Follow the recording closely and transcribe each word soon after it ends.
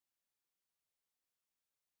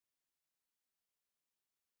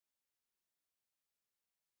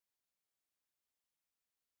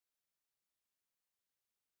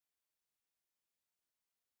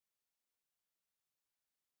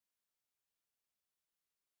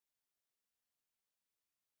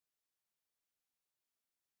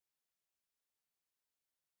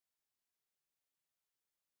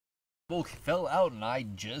people fell out and I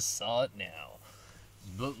just saw it now.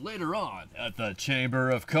 But later on, at the Chamber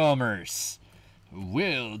of Commerce,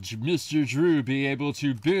 will Mr. Drou be able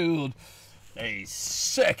to build a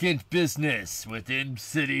second business within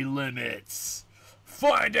city limits?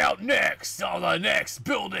 Find out next on the next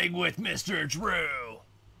Building with Mr. Drou.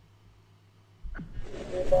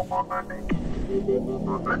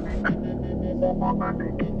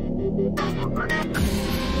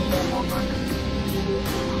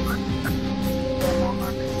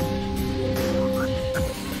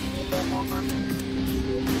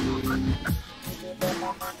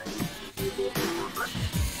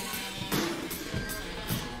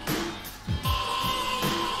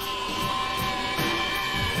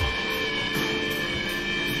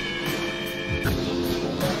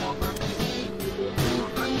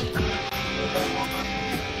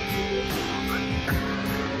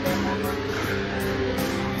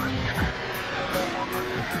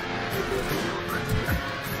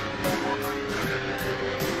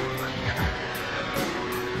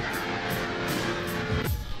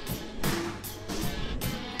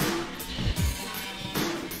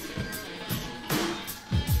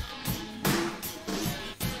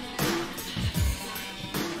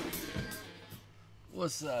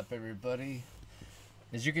 What's up, everybody?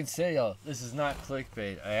 As you can see, this is not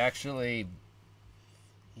clickbait. I actually...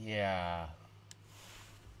 yeah.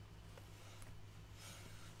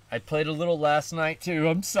 I played a little last night, too.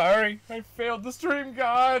 I'm sorry. I failed the stream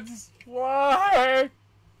gods. Why?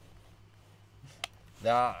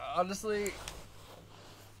 Nah, honestly...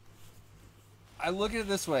 I look at it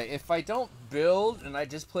this way. If I don't build and I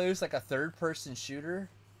just play as like a third-person shooter,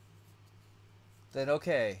 then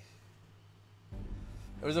okay.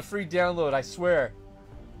 It was a free download, I swear.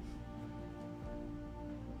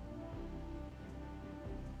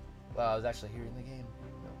 Wow, I was actually here in the game.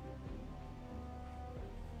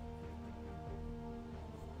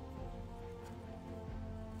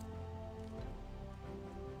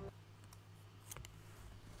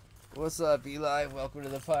 No. What's up, Eli? Welcome to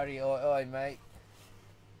the party. Oi, mate.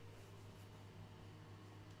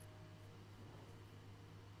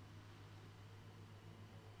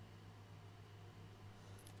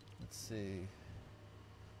 See.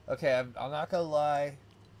 Okay, I'm not gonna lie.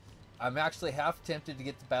 I'm actually half tempted to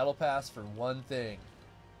get the battle pass for one thing.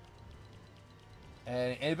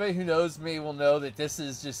 And anybody who knows me will know that this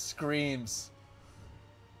is just screams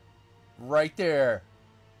right there.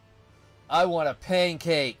 I want a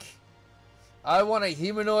pancake. I want a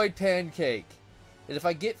humanoid pancake. And if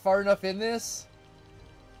I get far enough in this,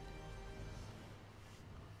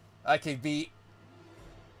 I could beat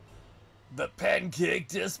the Pancake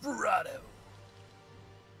Desperado.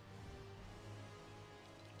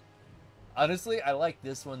 Honestly, I like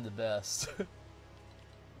this one the best.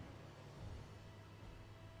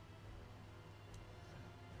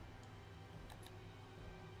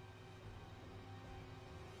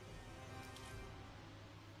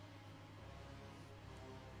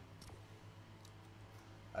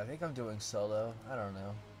 I think I'm doing solo. I don't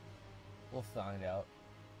know. We'll find out.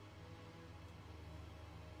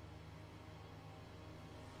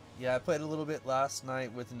 Yeah, I played a little bit last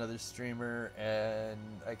night with another streamer, and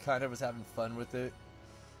I kind of was having fun with it.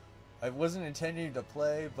 I wasn't intending to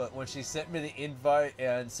play, but when she sent me the invite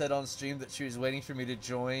and said on stream that she was waiting for me to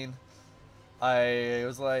join, I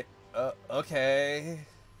was like, okay.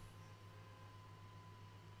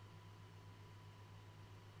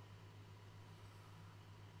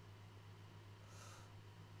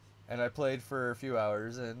 And I played for a few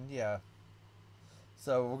hours, and yeah.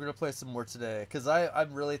 So we're going to play some more today, because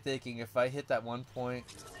I'm really thinking if I hit that one point,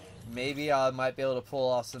 maybe I might be able to pull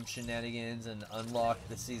off some shenanigans and unlock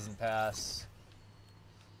the season pass.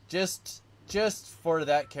 Just for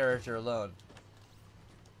that character alone.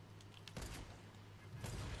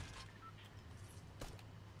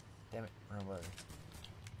 Damn it, wrong way.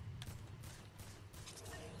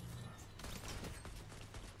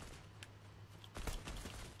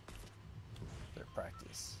 Their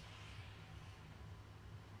practice.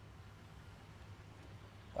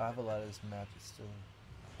 I have a lot of this map that's still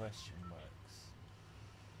question marks.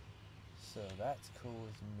 So that's cool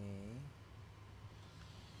with me.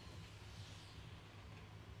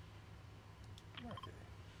 Marker.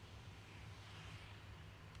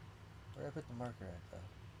 Where did I put the marker at, though?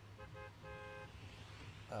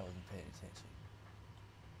 I wasn't paying attention.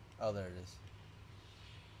 Oh, there it is.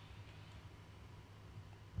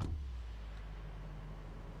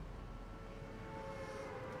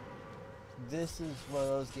 This is one of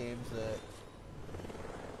those games that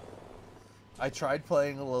I tried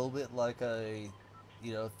playing a little bit like a,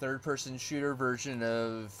 third-person shooter version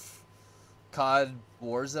of COD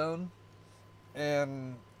Warzone,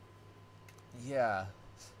 And yeah,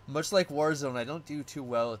 much like Warzone, I don't do too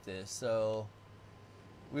well with this, so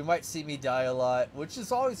we might see me die a lot, which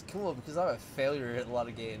is always cool because I'm a failure at a lot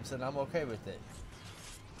of games, and I'm okay with it.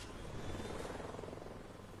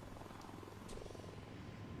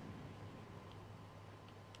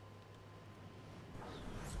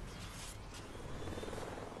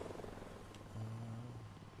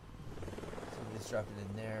 So just drop it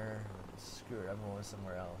in there. Screw it, I'm going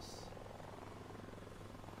somewhere else.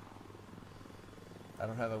 I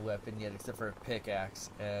don't have a weapon yet except for a pickaxe,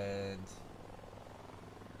 and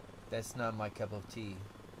that's not my cup of tea.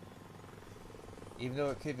 Even though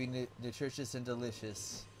it could be nutritious and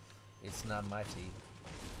delicious, it's not my tea.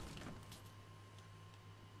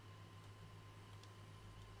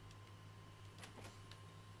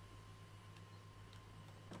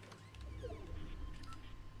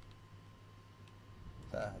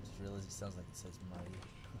 I just realized it sounds like it says mighty.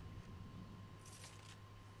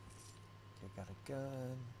 Okay, got a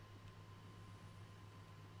gun.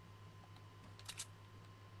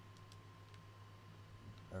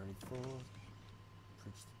 Already full.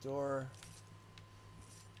 Approach the door.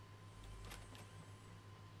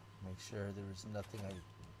 Make sure there was nothing I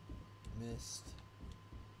missed.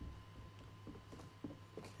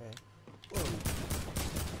 Okay. Whoa.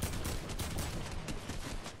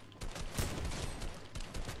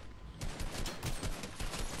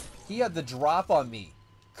 He had the drop on me.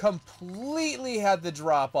 Completely had the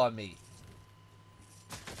drop on me.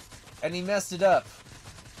 And he messed it up.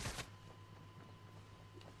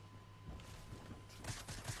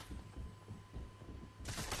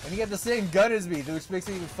 And he had the same gun as me, which makes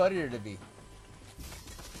it even funnier to me.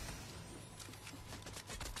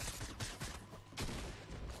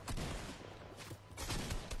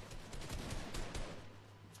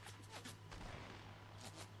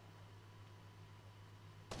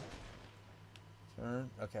 Turn.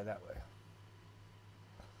 Okay, that way.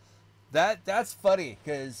 That's funny,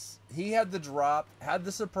 because he had the drop, had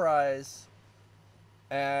the surprise,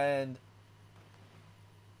 and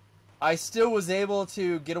I still was able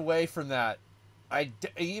to get away from that. I'm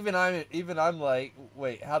like,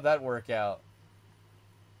 wait, how'd that work out?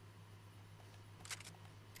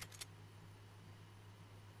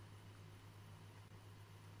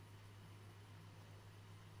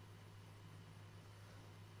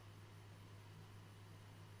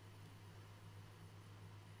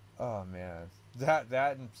 Oh man,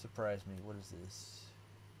 that surprised me. What is this?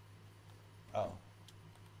 Oh,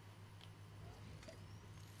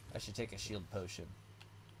 I should take a shield potion.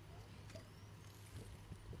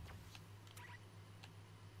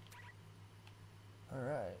 All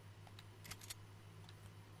right.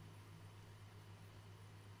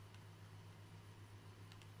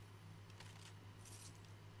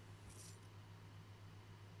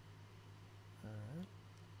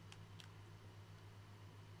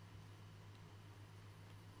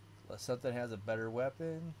 Unless something has a better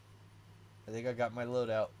weapon. I think I got my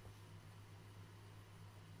loadout.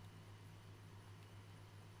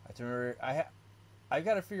 I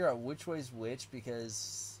got to figure out which way's which,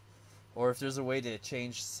 because, or if there's a way to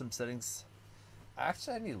change some settings.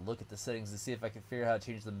 Actually, I need to look at the settings to see if I can figure out how to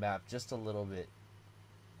change the map just a little bit.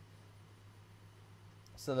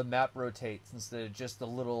 So the map rotates instead of just a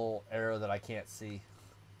little arrow that I can't see.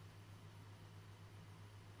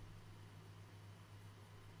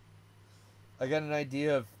 I got an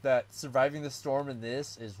idea of that surviving the storm in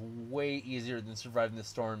this is way easier than surviving the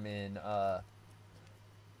storm in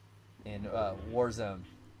Warzone.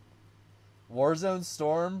 Warzone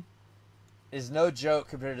Storm is no joke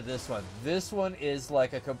compared to this one. This one is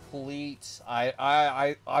like a complete.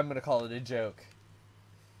 I'm gonna call it a joke.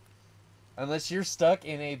 Unless you're stuck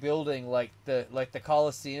in a building like the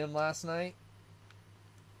Coliseum last night,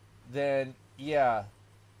 then yeah,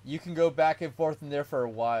 you can go back and forth in there for a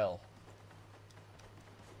while.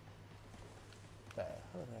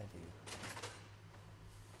 What did I do?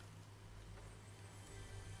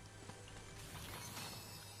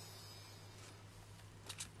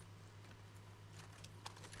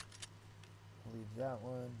 Leave that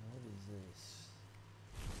one. What is this?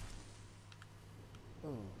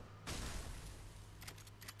 Ooh.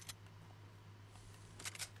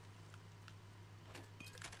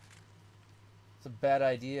 It's a bad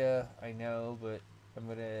idea, I know, but I'm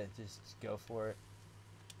gonna just go for it.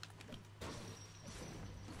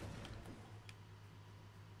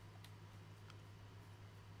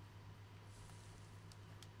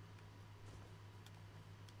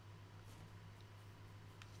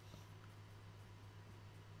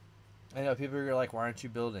 I know people are like, "Why aren't you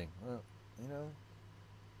building?" Well, you know,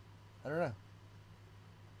 I don't know.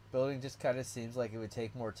 Building just kind of seems like it would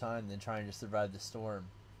take more time than trying to survive the storm.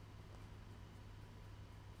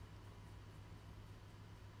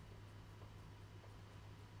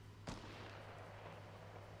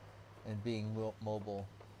 And being mobile.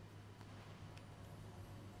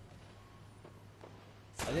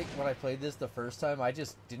 I think when I played this the first time, I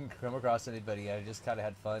just didn't come across anybody. I just kind of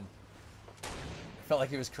had fun. I felt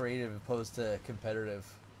like it was creative opposed to competitive.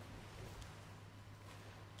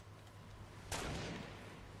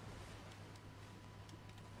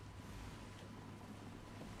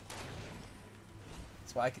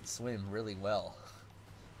 That's why I could swim really well.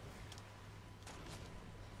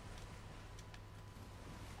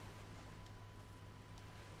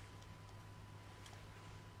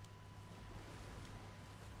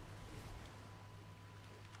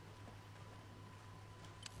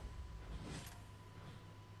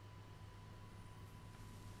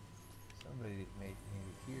 Somebody made it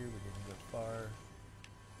here, we didn't go far.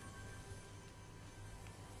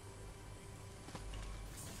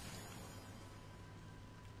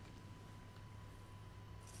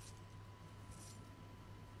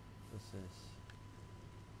 What's this?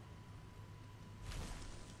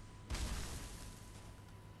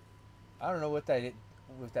 I don't know what that is,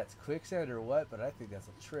 if that's quicksand or what, but I think that's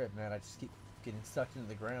a trip, man. I just keep getting sucked into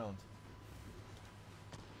the ground.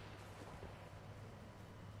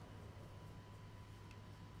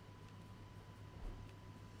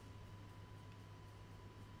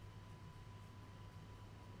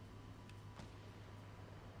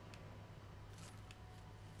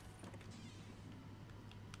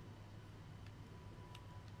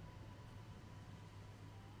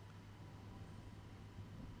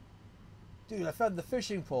 Dude, I found the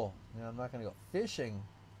fishing pole. Now, I'm not going to go fishing,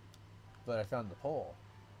 but I found the pole.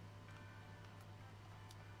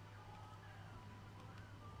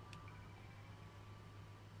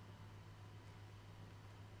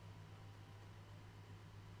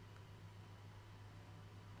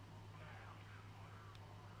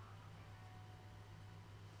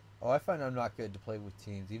 Oh, I find I'm not good to play with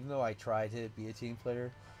teams. Even though I try to be a team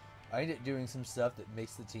player, I end up doing some stuff that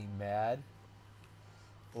makes the team mad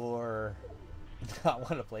or not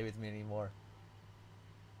want to play with me anymore.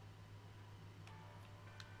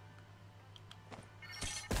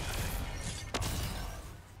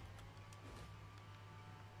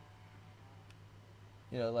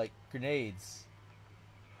 You know, like grenades.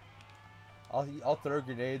 I'll throw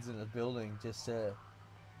grenades in a building just to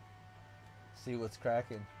see what's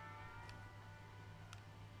cracking.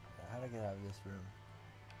 How'd I get out of this room?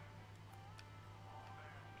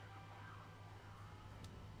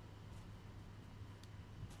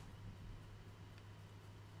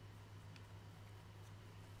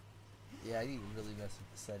 Yeah, I need to really mess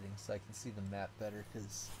with the settings so I can see the map better,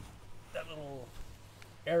 because that little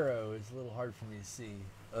arrow is a little hard for me to see.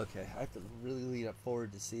 Okay, I have to really lean up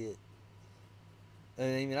forward to see it.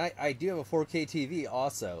 And I mean, I do have a 4K TV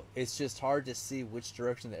also. It's just hard to see which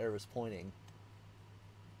direction the arrow is pointing.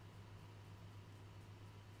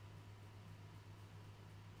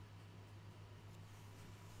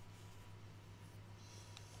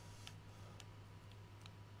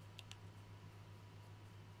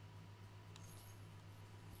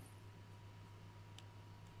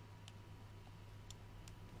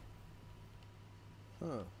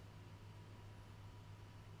 Huh.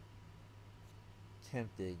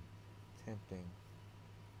 Tempting. 16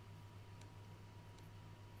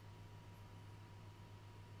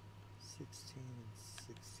 and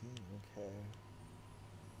 16, okay.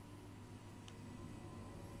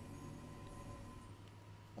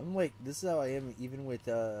 I'm like, this is how I am even with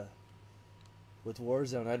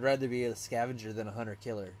Warzone. I'd rather be a scavenger than a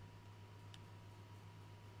hunter-killer.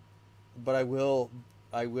 But I will,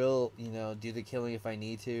 you know, do the killing if I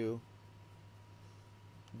need to.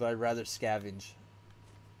 But I'd rather scavenge.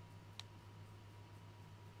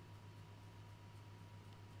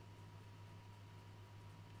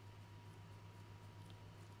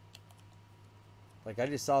 Like, I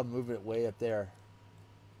just saw movement way up there.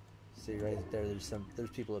 See right there,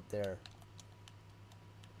 there's people up there.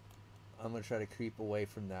 I'm gonna try to creep away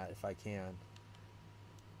from that if I can.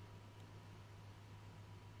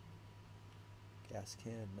 Gas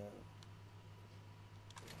can, no.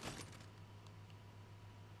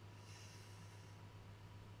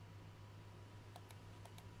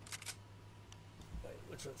 Wait,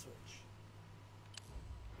 which one's which?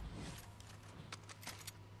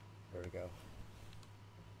 There we go.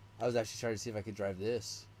 I was actually trying to see if I could drive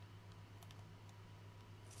this.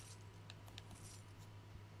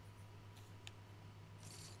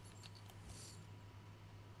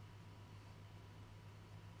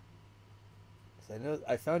 I know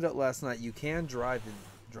I found out last night you can drive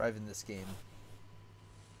driving this game.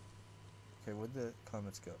 Okay, where'd the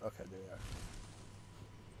comments go? Okay, there they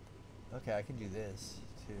are. Okay, I can do this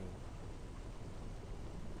too.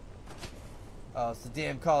 Oh, it's the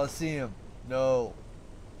damn Coliseum. No.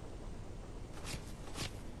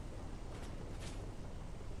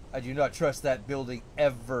 I do not trust that building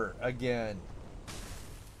ever again.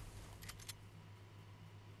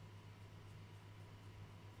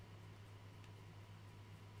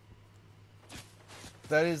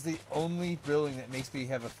 That is the only building that makes me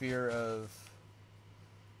have a fear of,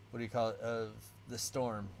 what do you call it, of the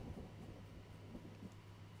storm.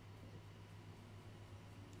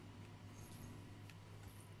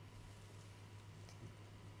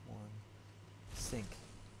 One. Sink.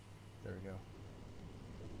 There we go.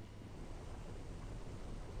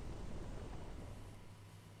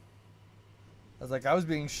 I was like, I was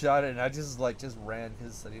being shot at and I just ran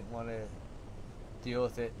because I didn't want to deal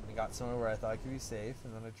with it, and got somewhere where I thought I could be safe,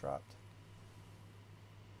 and then I dropped.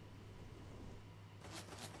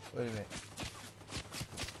 Wait a minute.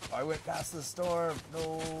 I went past the storm.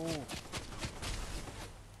 No.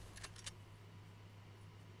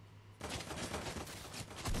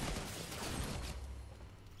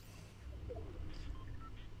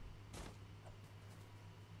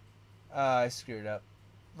 I screwed up.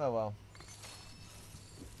 Oh well.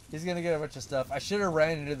 He's gonna get a bunch of stuff. I should have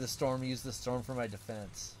ran into the storm, used the storm for my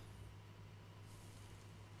defense.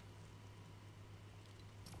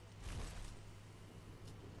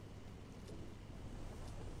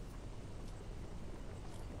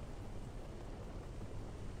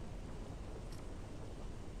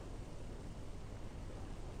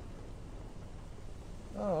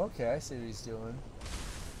 Oh, okay, I see what he's doing.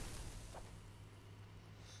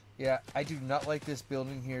 Yeah, I do not like this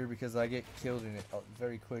building here because I get killed in it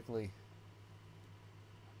very quickly.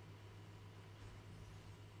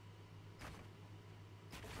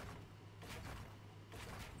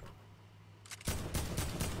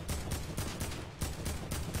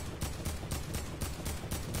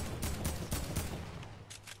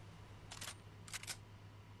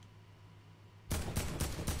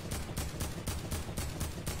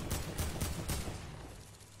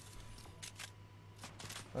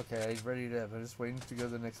 Okay, he's ready to. I'm just waiting to go to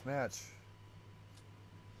the next match.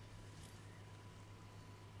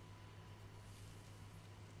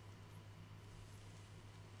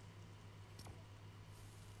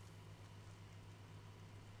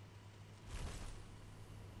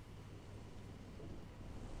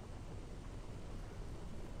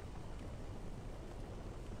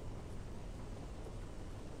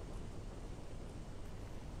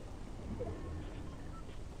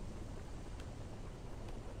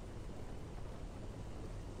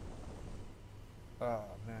 Oh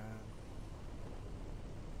man,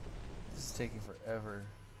 this is taking forever.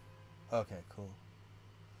 Okay, cool.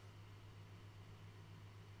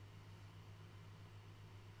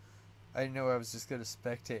 I didn't know I was just gonna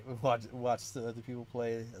spectate and watch the other people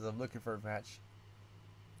play as I'm looking for a match.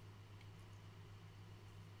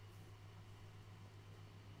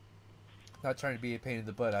 Not trying to be a pain in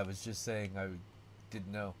the butt. I was just saying I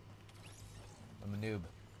didn't know. I'm a noob.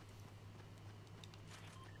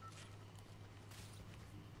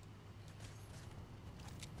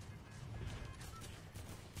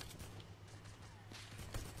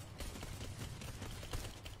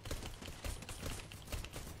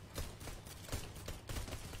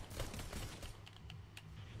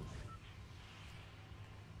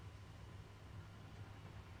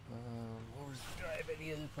 Do I have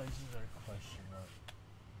any other places that are question mark?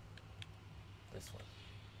 This one.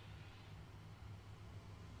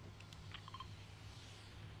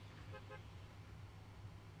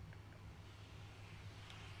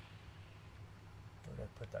 Where did I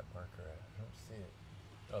put that marker at? I don't see it.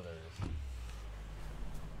 Oh, there it is.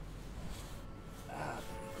 Ah,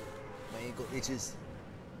 my ankle itches.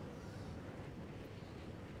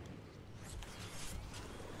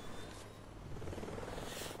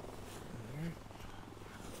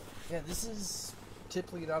 Yeah, this is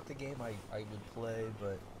typically not the game I would play,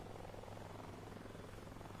 but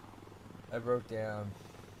I wrote down.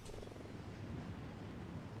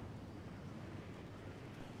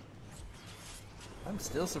 I'm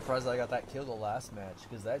still surprised I got that kill the last match,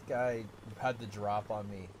 because that guy had the drop on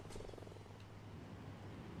me.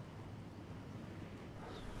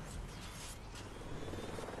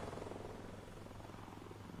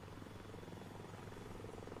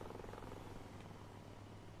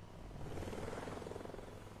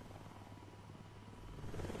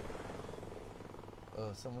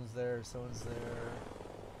 Oh, someone's there, someone's there.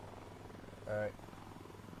 Alright.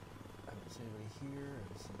 I don't see anybody here, I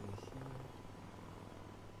don't see anybody here.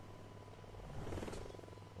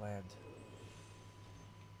 Land.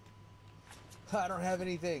 I don't have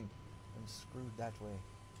anything. I'm screwed that way.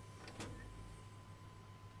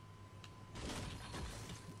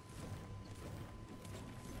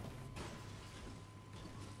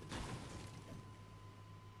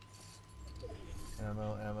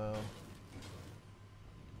 Ammo, ammo.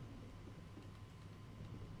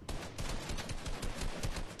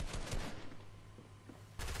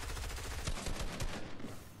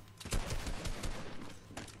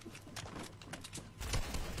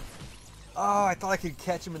 Oh, I thought I could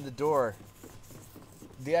catch him in the door.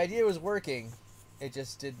 The idea was working. It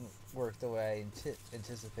just didn't work the way I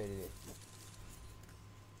anticipated it.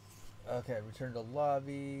 Okay, return to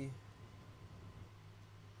lobby.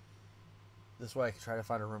 This way I can try to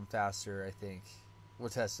find a room faster, I think. We're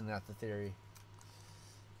testing out the theory.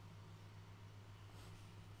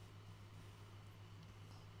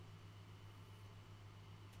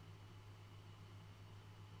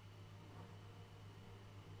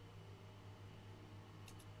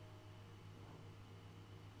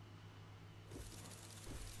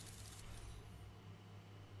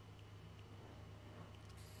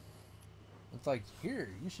 It's like, here,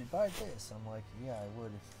 you should buy this. I'm like, yeah, I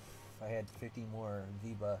would if I had 50 more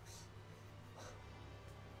V-Bucks.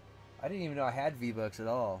 I didn't even know I had V-Bucks at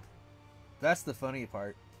all. That's the funny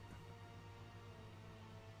part.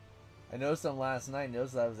 I noticed them last night.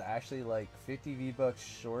 Noticed I was actually like 50 V-Bucks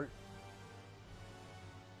short.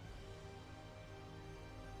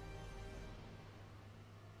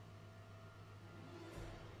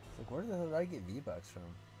 It's like, where the hell did I get V-Bucks from?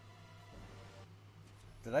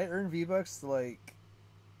 Did I earn V-Bucks like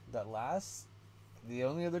the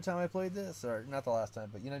only other time I played this? Or not the last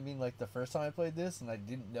time, but you know what I mean? Like the first time I played this and I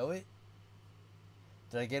didn't know it?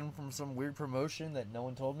 Did I get them from some weird promotion that no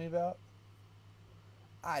one told me about?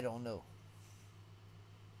 I don't know.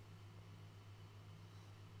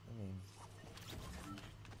 I mean...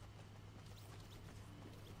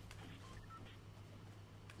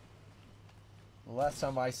 the last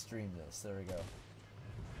time I streamed this, there we go.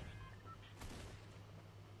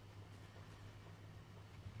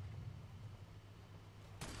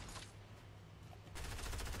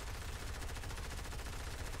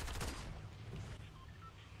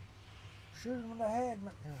 Shoot him in the head,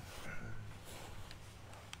 man.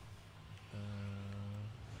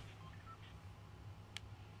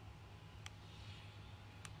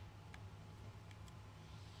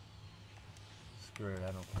 Screw it,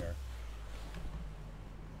 I don't care.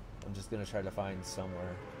 I'm just gonna try to find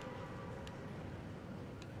somewhere.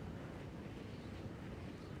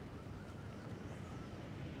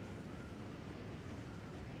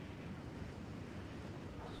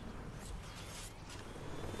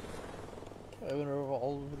 I went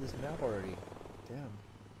all over this map already. Damn.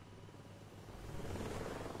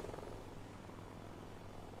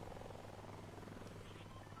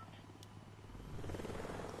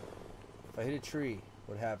 If I hit a tree,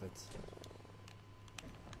 what happens?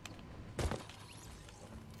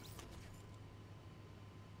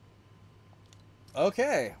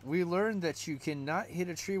 Okay, we learned that you cannot hit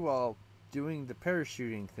a tree while doing the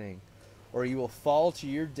parachuting thing, or you will fall to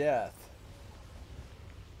your death.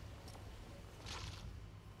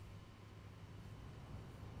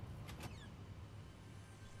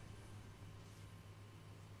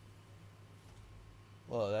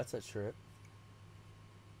 Well, that's a trip.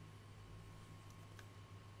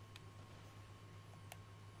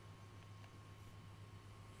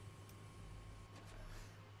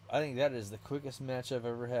 I think that is the quickest match I've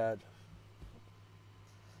ever had.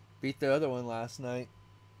 Beat the other one last night.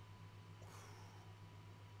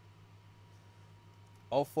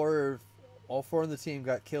 All four on the team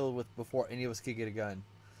got killed before any of us could get a gun.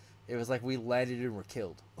 It was like we landed and were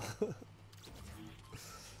killed.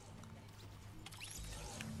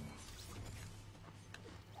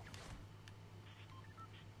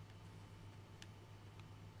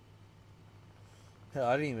 Hell,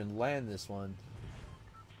 I didn't even land this one.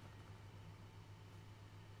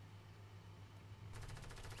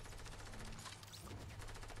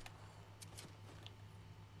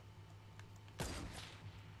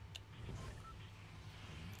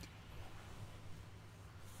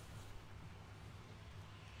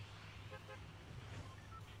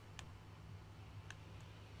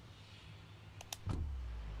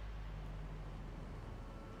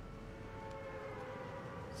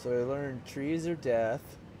 So I learned trees are death.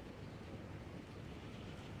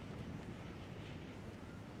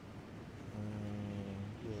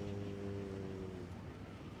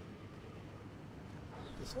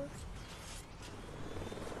 This one?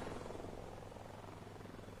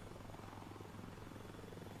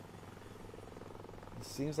 It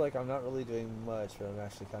seems like I'm not really doing much, but I'm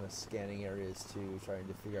actually kind of scanning areas too, trying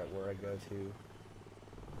to figure out where I go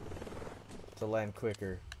to land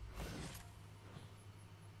quicker.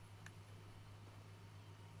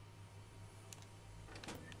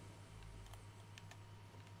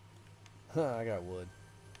 Huh, I got wood.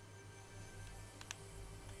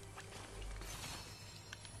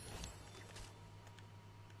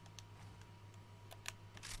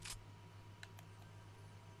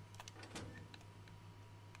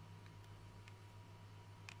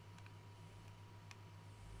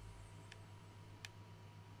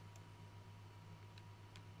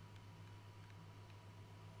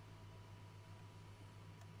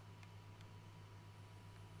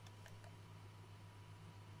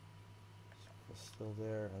 Still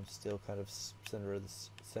there. I'm still kind of center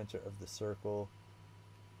of the circle.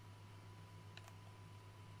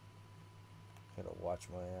 Gotta watch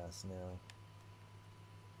my ass now.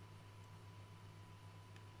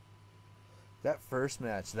 That first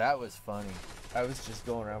match, that was funny. I was just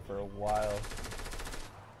going around for a while.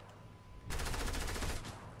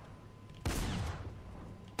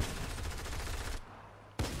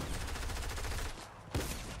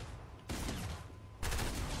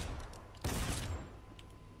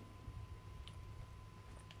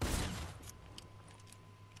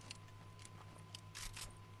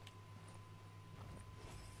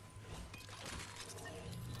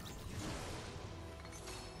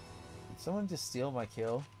 Someone just steal my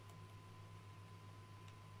kill?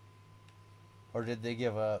 Or did they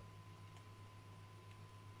give up?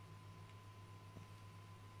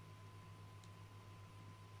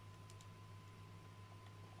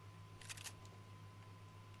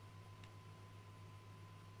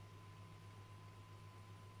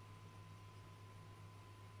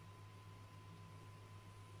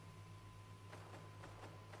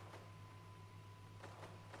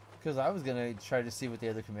 Because I was going to try to see what the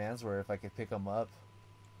other commands were, if I could pick them up.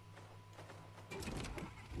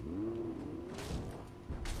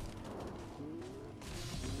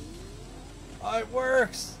 Oh, it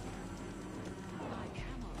works! I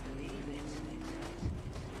cannot believe it.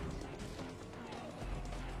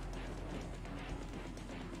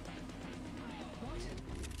 What?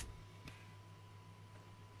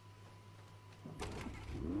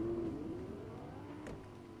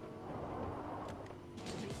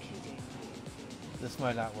 To be kidding. This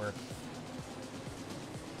might not work.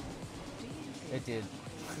 It did.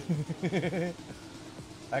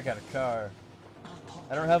 I got a car.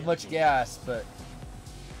 I don't have much gas, but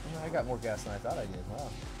I got more gas than I thought I did. Wow.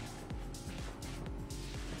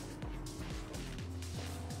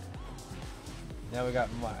 Now we got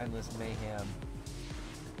endless mayhem.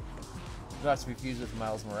 Not to be fused with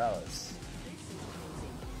Miles Morales.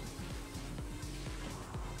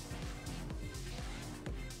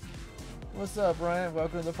 What's up, Ryan?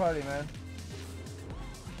 Welcome to the party, man.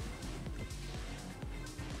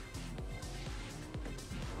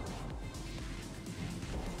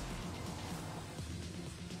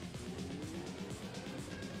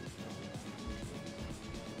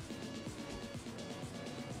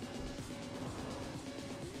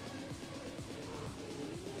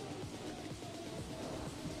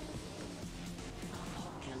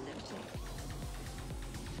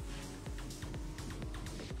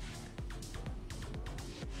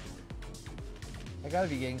 I gotta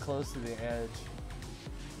be getting close to the edge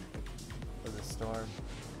of the storm.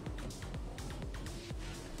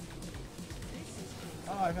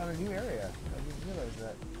 Oh, I found a new area. I didn't realize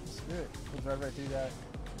that. Screw it. We'll drive right through that.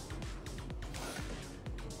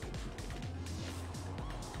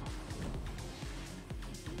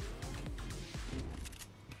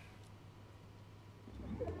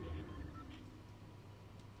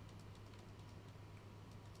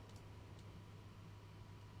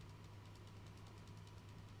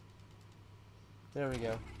 There we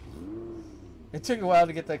go. It took a while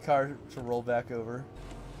to get that car to roll back over.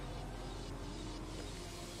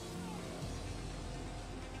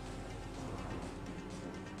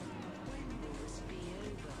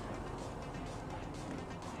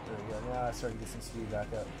 There we go. Now I started to get some speed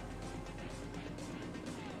back up.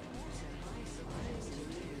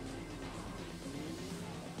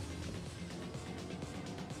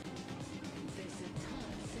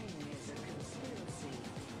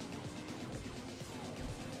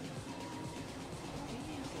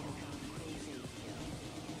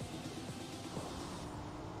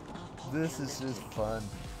 This is just fun.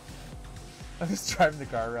 I'm just driving the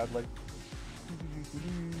car around like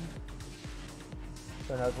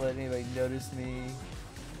trying not to let anybody notice me.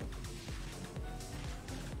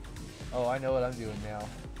 Oh, I know what I'm doing now.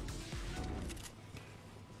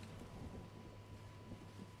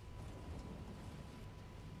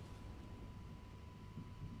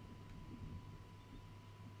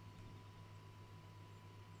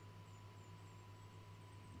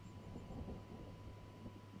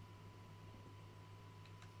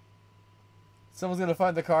 someone's gonna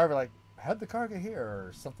find the car, be like, how'd the car get here,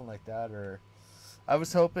 or something like that. Or I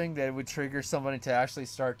was hoping that it would trigger somebody to actually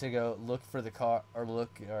start to go look for the car,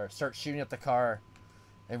 or start shooting at the car,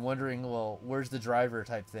 and wondering, well, where's the driver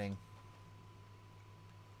type thing.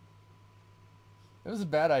 It was a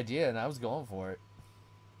bad idea, and I was going for it.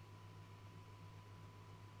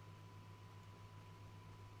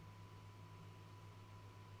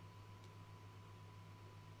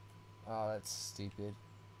 Oh, that's stupid.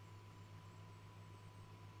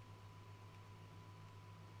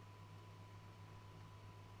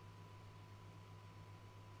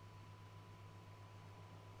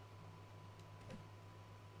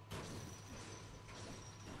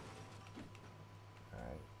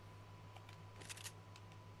 Alright.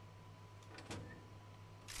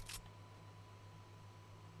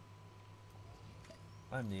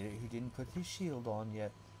 I'm the idiot who didn't put his shield on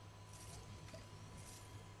yet.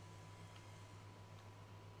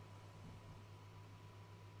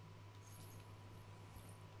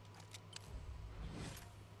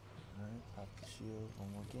 Alright, pop the shield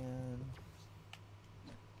one more again.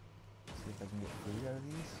 See if I can get food out of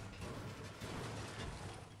these.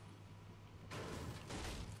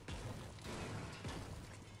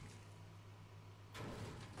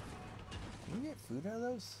 Can you get food out of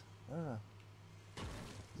those? I don't know.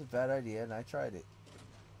 It's a bad idea, and I tried it.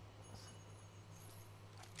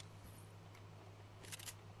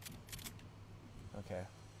 Okay.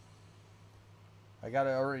 I got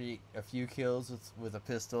already a few kills with a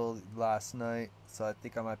pistol last night, so I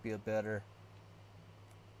think I might be a better.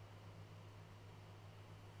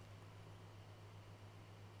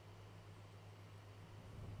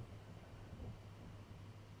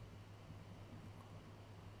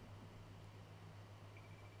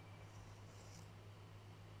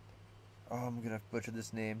 Oh, I'm gonna butcher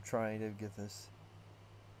this name trying to get this.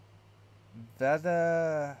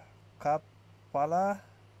 Vada Kapala?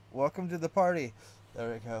 Welcome to the party.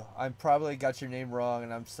 There we go. I probably got your name wrong,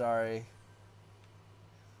 and I'm sorry.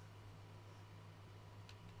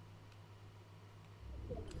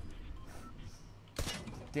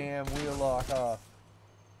 Damn, wheel lock off.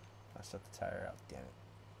 I shut the tire out, damn it.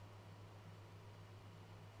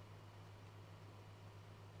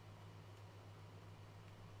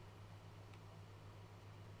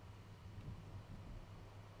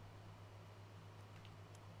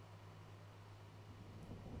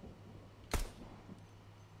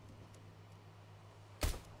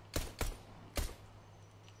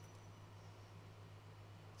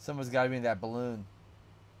 Someone's got to be in that balloon.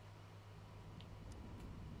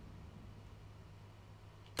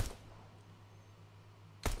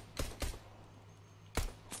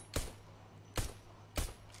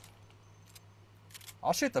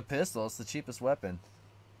 I'll shoot the pistol. It's the cheapest weapon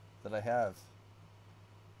that I have.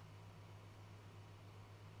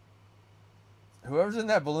 Whoever's in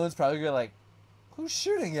that balloon's probably gonna be like, who's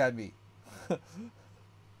shooting at me?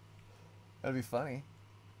 That'd be funny.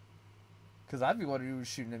 Because I'd be wondering who was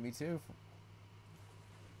shooting at me too.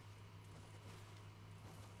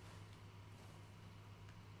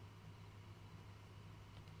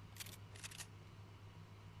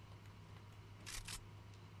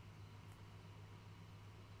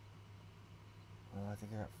 I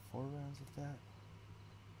think I got 4 rounds of that.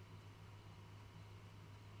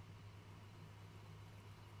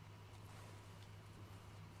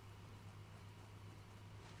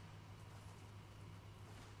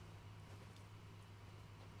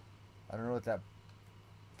 I don't know what that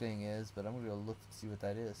thing is, but I'm gonna go look to see what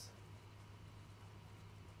that is.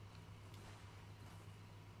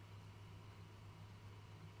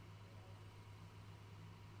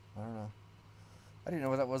 I don't know. I didn't know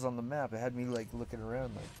what that was on the map. It had me like looking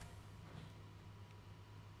around like.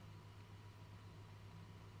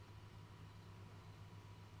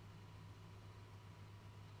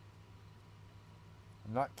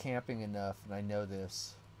 I'm not camping enough, and I know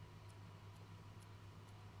this.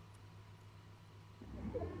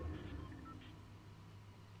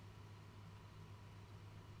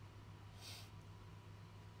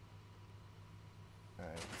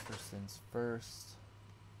 Alright, first things first.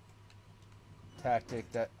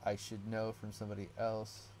 Tactic that I should know from somebody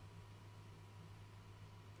else.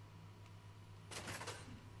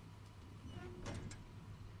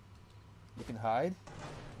 You can hide?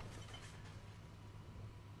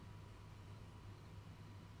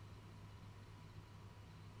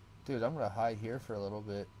 Dude, I'm gonna hide here for a little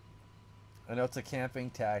bit. I know it's a camping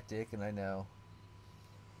tactic, and I know.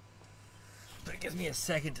 But it gives me a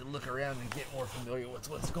second to look around and get more familiar with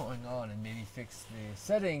what's going on and maybe fix the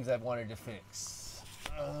settings I've wanted to fix.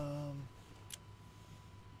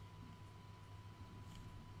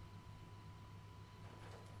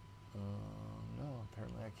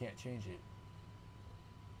 can't change it.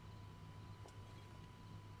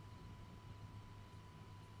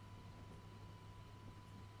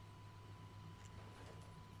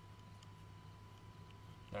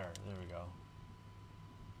 There we go.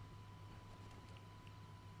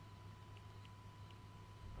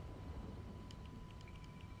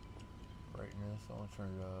 Brightness, I'll turn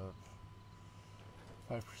it up.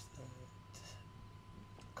 5%.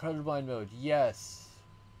 Colorblind mode, yes.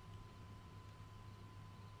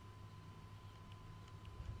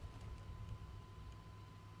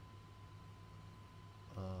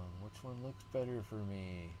 Which one looks better for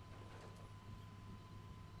me?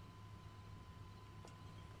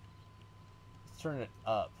 Let's turn it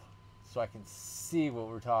up so I can see what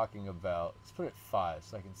we're talking about. Let's put it 5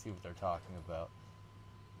 so I can see what they're talking about.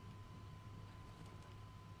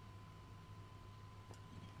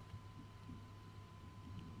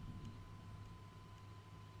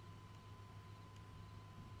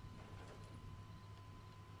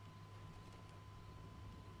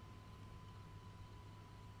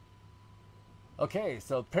 Okay,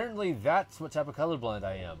 so apparently that's what type of colorblind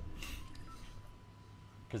I am.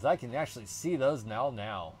 Because I can actually see those now.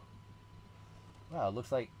 Wow, it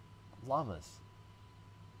looks like llamas.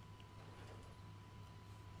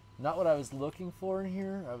 Not what I was looking for in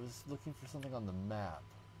here. I was looking for something on the map.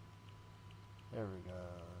 There we go.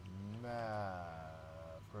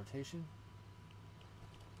 Map. Rotation.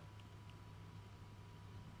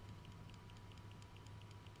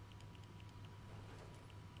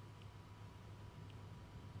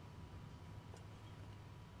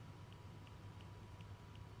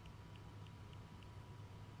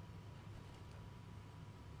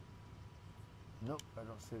 Nope, I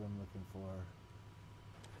don't see what I'm looking for.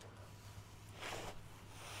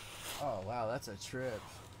 Oh, wow, that's a trip.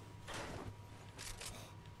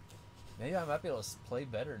 Maybe I might be able to play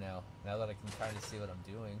better now that I can kind of see what I'm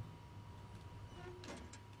doing.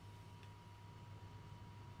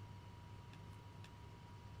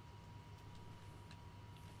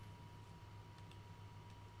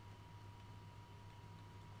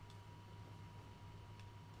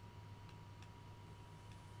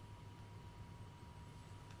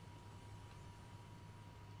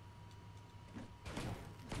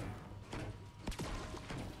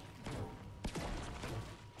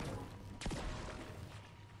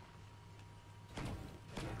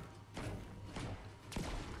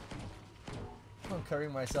 I'm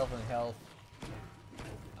covering myself in health.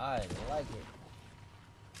 I like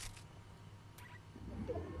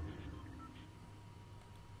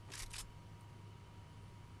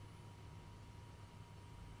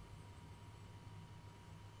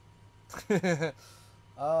it.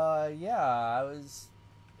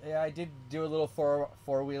 Yeah, I did do a little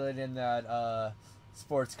four-wheeling in that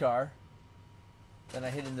sports car. Then I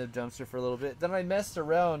hid in the dumpster for a little bit. Then I messed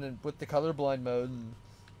around and with the colorblind mode, and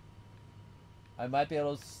I might be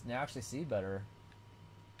able to now actually see better.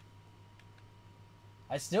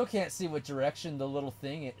 I still can't see what direction the little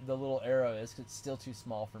arrow is, because it's still too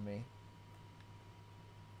small for me.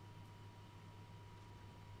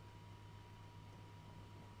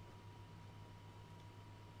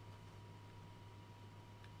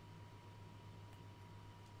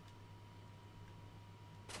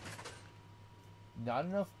 Not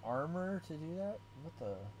enough armor to do that? What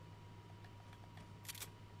the...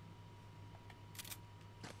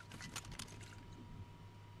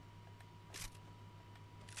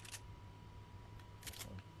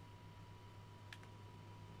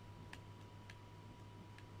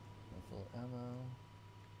 Full ammo.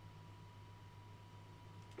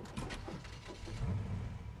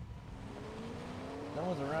 No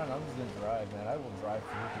one's around, I'm just gonna drive, man. I will drive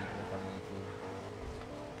through people if I need to.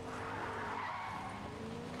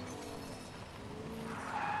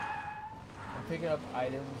 I'm picking up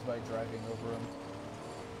items by driving over them.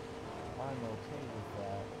 I'm okay with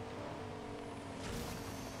that.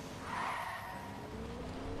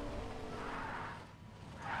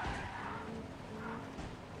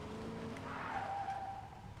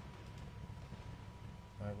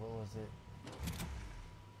 Alright, what was it?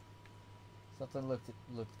 Something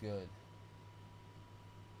looked good.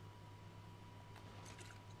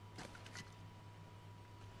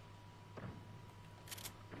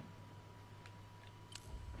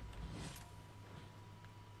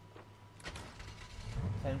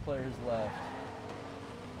 Ten players left.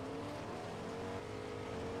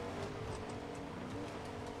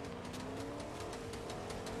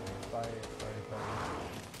 Fire.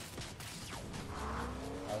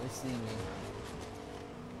 Oh, they see me.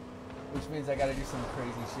 Which means I gotta do some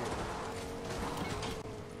crazy shit.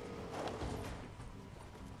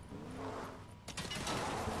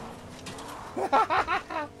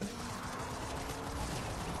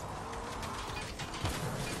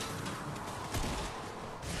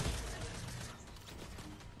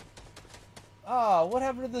 what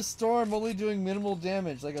happened to the storm only doing minimal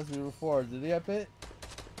damage like I was before? Did they up it?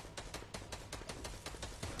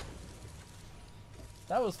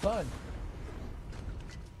 That was fun.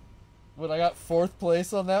 What, I got 4th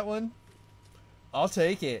place on that one? I'll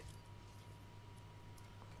take it.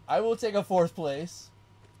 I will take a 4th place.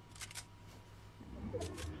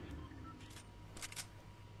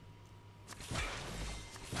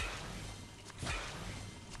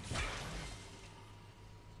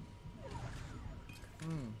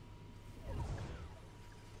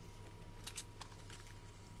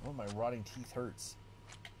 Oh, my rotting teeth hurts.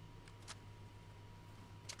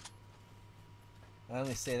 I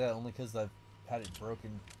only say that only because I've had it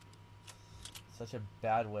broken such a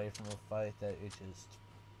bad way from a fight that it just,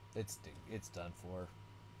 it's done for.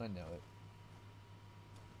 I know it.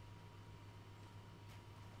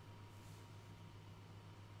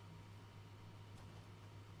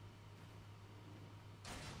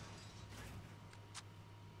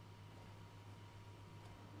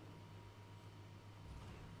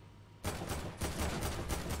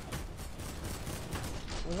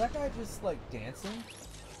 Was that guy just like dancing?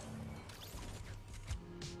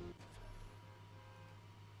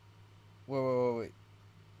 Wait.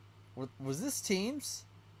 Was this teams?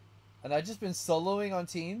 And I just been soloing on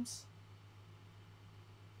teams?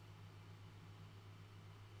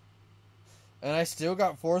 And I still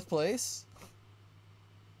got 4th place?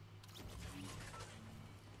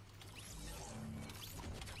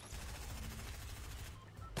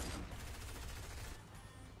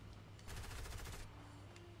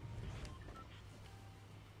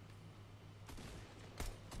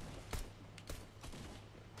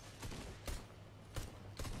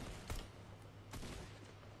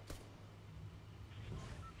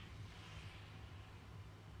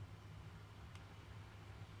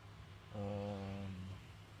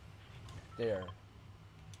 There.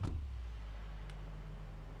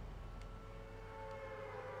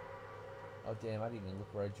 Oh damn, I didn't even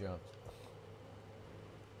look where I jumped.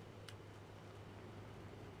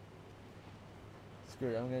 Screw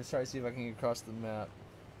it, I'm gonna try to see if I can get across the map.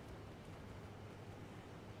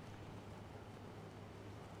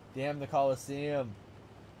 Damn the Coliseum.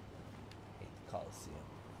 I hate the Coliseum.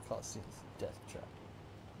 Coliseum's a death trap.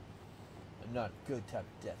 And not a good type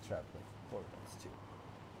of death trap like Borderlands 2.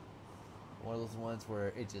 One of those ones where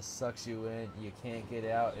it just sucks you in, you can't get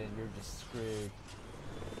out, and you're just screwed.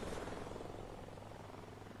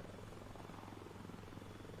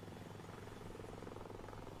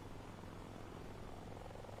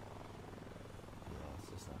 Yeah, it's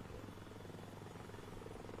just not good.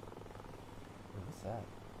 Wait, what's that?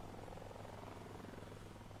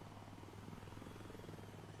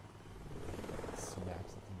 It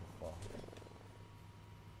smacks the thing to fall.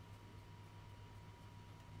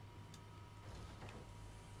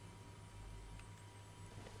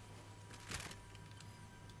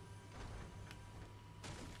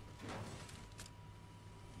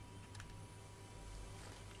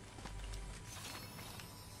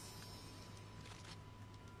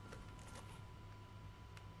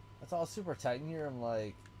 It's all super tight in here. I'm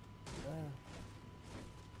like,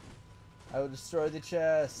 I will destroy the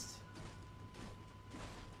chest.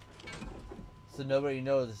 So nobody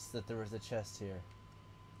noticed that there was a chest here.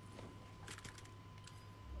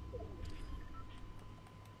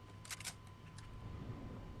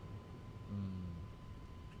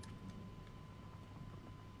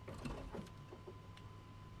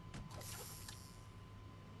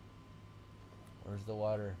 Where's the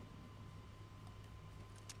water?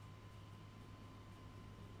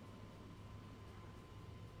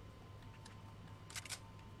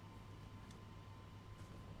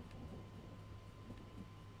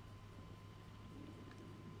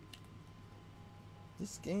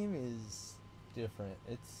 This game is different.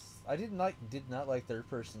 I did not like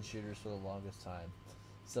third-person shooters for the longest time,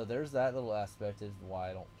 so there's that little aspect of why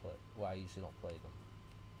I usually don't play them.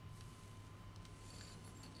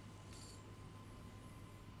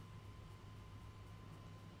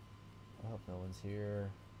 I hope no one's here.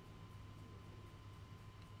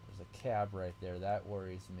 There's a cab right there. That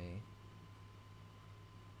worries me.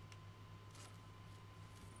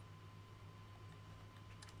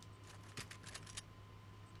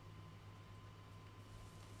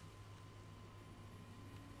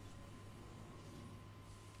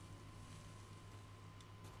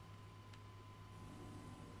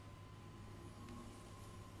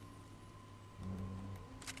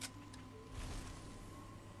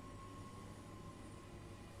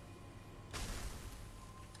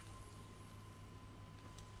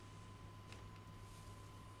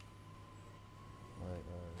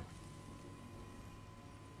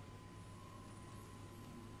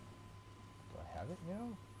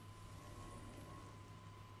 hell?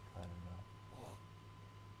 I don't know.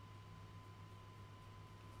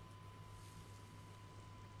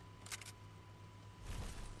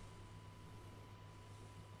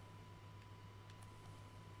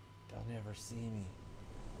 They'll never see me.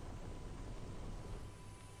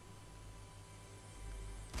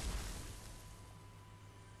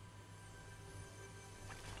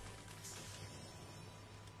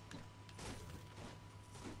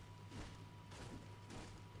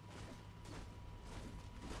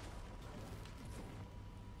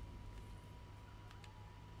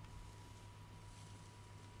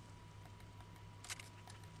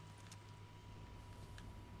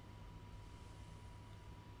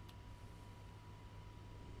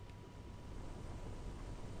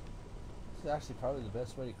 This is actually probably the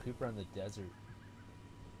best way to creep around the desert.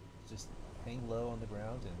 Just hang low on the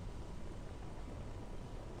ground and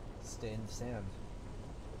stay in the sand.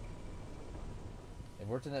 It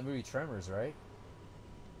worked in that movie Tremors, right?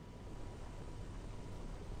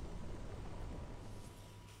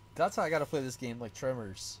 That's how I gotta play this game, like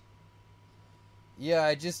Tremors. Yeah,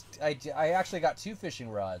 I actually got 2 fishing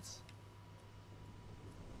rods.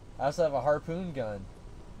 I also have a harpoon gun.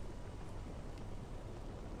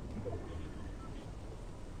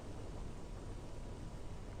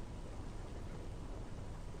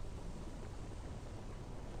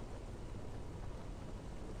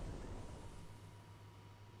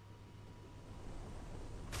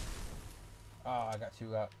 Oh, I got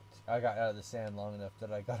 2 out. I got out of the sand long enough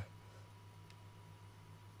that I got.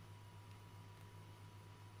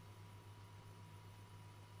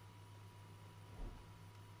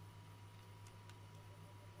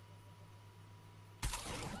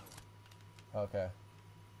 Okay.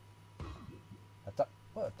 I thought,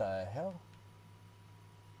 what the hell?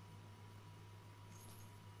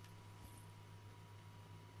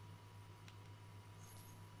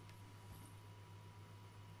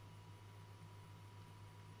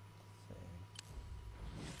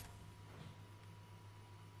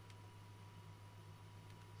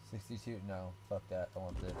 Let's see. 62? No, fuck that. I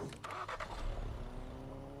want this.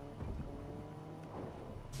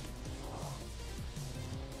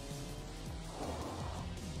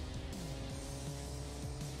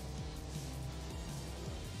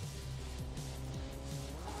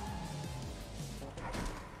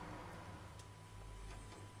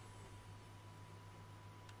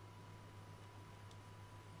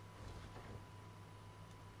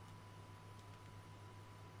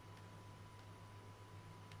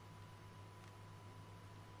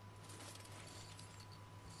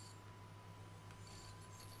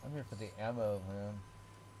 I'm here for the ammo, man.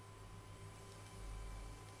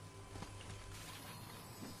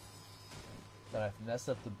 Then I mess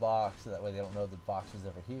up the box so that way they don't know the box was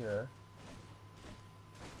ever here.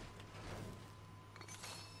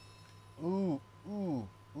 Ooh, ooh,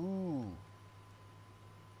 ooh.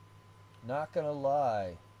 Not gonna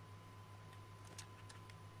lie.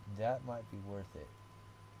 That might be worth it.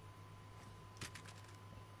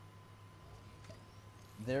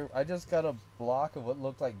 There, I just got a block of what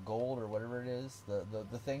looked like gold or whatever it is.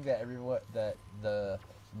 The thing that everyone, that the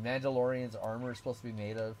Mandalorian's armor is supposed to be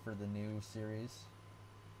made of for the new series.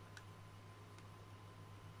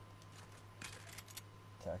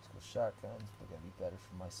 Tactical shotguns, but gonna be better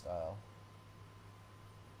for my style.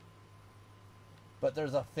 But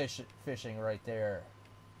there's a fishing right there.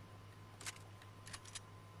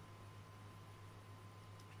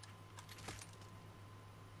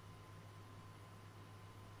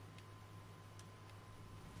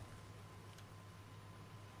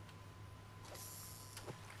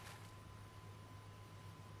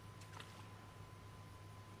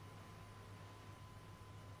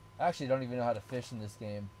 I actually don't even know how to fish in this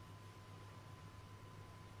game.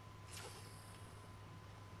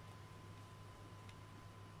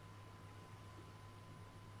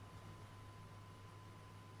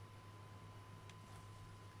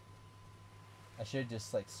 I should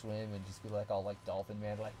just like swim and just be like all like Dolphin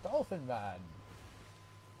Man, like Dolphin Man.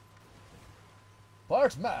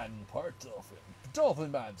 Part man, part dolphin.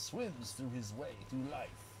 Dolphin Man swims through his way through life.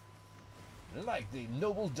 Like the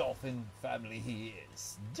noble dolphin family he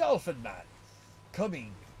is. Dolphin Man!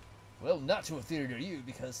 Coming, well, not to a theater near you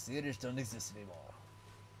because theaters don't exist anymore.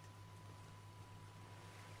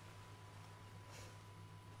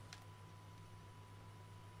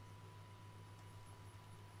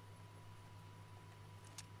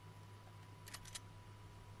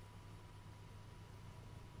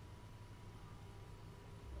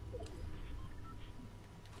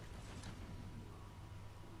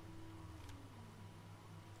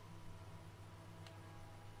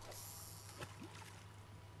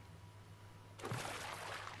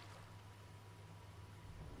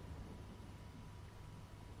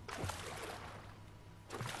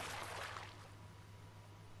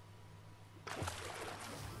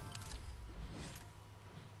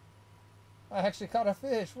 I actually caught a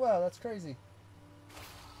fish. Wow, that's crazy.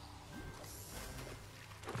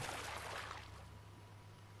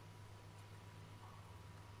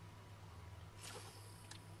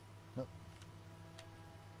 Nope.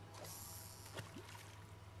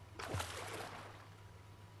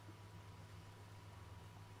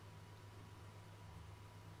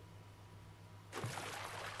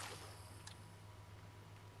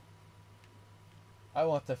 I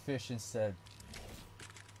want the fish instead.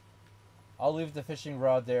 I'll leave the fishing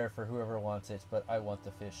rod there for whoever wants it, but I want the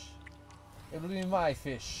fish. It'll be my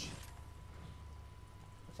fish.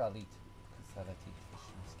 Which I'll eat. Because I like to eat fish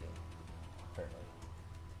in this game. Apparently.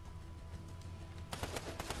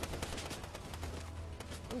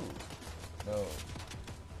 Ooh. No.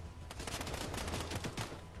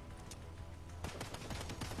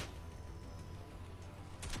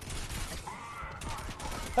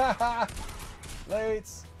 Haha! Late!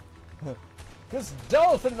 This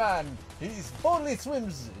dolphin man! He boldly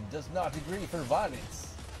swims and does not agree for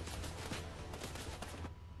violence.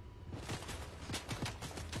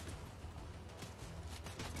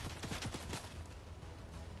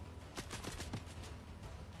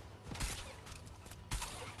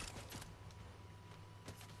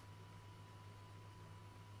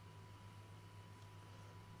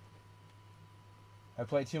 I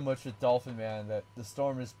play too much with Dolphin Man that the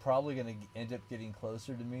storm is probably going to end up getting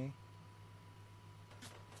closer to me.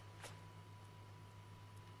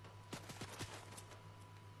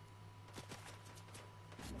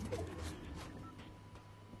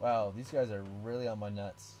 Wow, these guys are really on my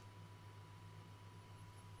nuts.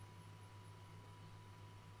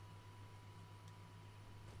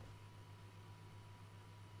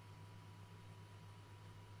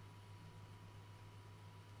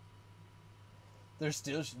 They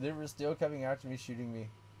were still coming after me, shooting me.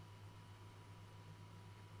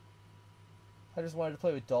 I just wanted to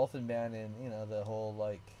play with Dolphin Man and, you know, the whole,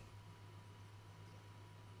 like,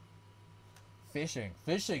 fishing.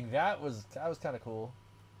 That was kind of cool.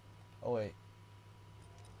 Oh wait,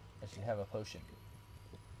 I should have a potion.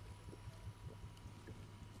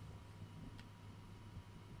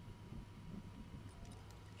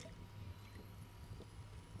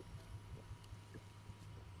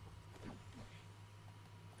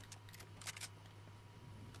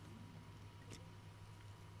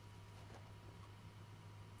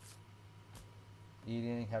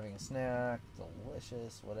 Eating, having a snack,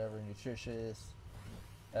 delicious, whatever, nutritious,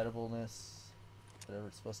 edibleness, whatever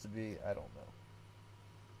it's supposed to be, I don't know.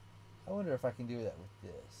 I wonder if I can do that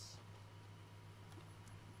with this.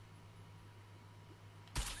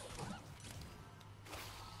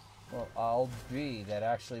 Well, I'll be, that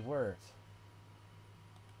actually worked.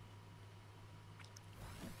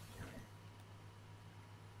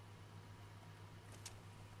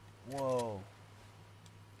 Whoa.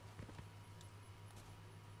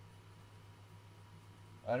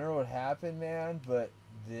 I don't know what happened, man, but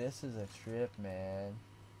this is a trip, man.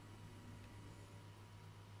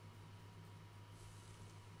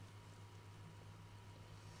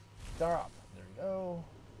 Stop. There we go.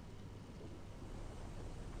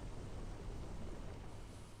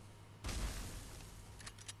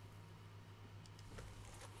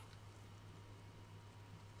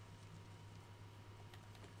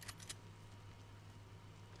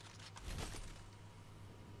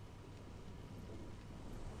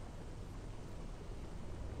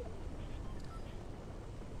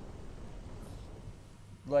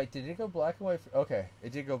 Like, did it go black and white? Okay,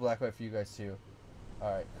 it did go black and white for you guys too.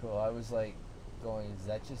 Alright, cool. I was like, going, is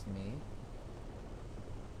that just me?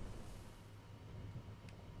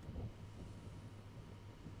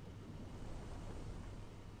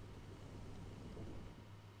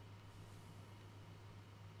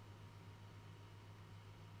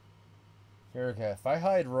 Here, okay, if I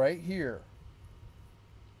hide right here,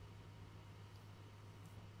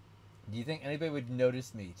 do you think anybody would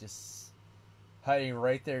notice me just hiding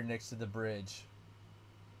right there next to the bridge?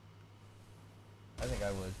 I think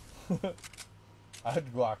I would. I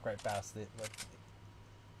would walk right past it, like,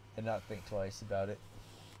 and not think twice about it.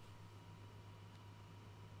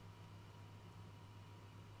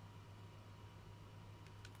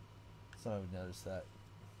 Someone would notice that.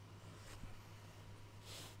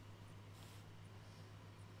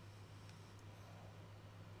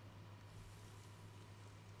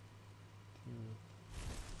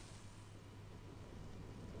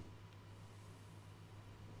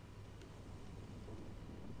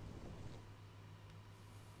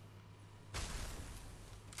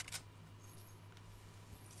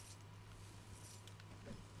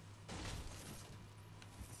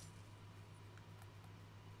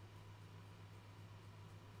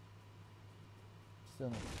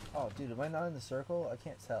 Still. Oh, dude, am I not in the circle? I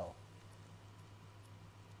can't tell.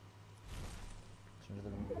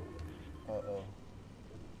 Uh-oh.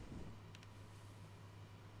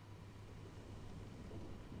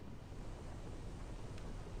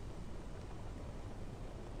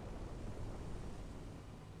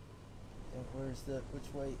 Where's the...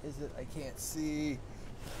 Which way is it? I can't see.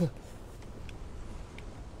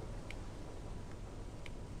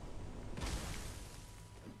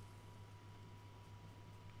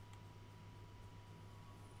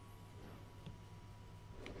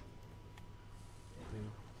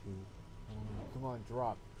 Come on,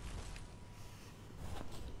 drop.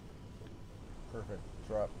 Perfect.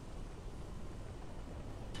 Drop.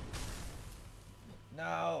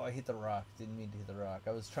 No, I hit the rock. Didn't mean to hit the rock.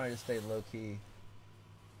 I was trying to stay low key.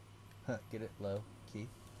 Huh, get it? Low key.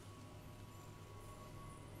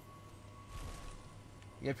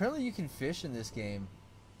 Yeah, apparently you can fish in this game.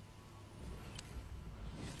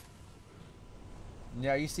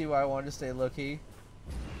 Now you see why I wanted to stay low key?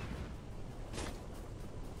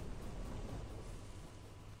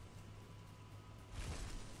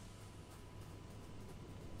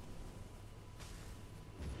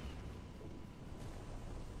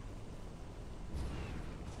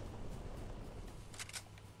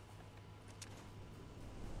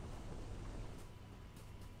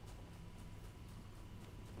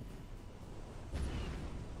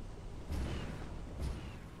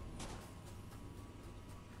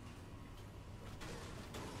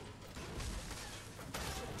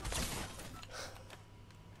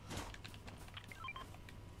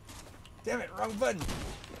 Damn it, wrong button!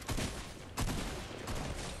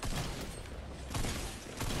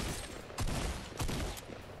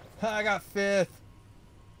 I got 5th.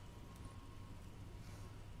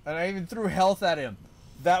 And I even threw health at him.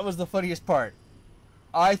 That was the funniest part.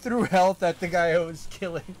 I threw health at the guy I was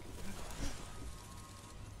killing.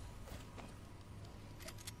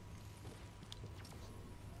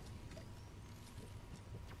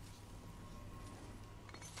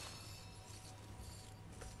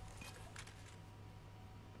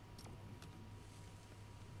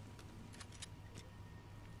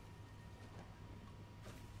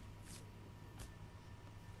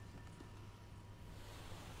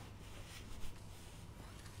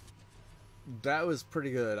 That was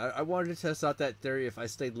pretty good. I wanted to test out that theory if I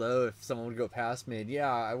stayed low, if someone would go past me. And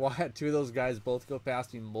yeah, I had 2 of those guys both go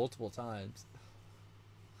past me multiple times.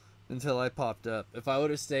 Until I popped up. If I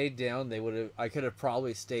would have stayed down, I could have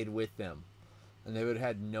probably stayed with them. And they would have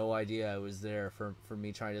had no idea I was there for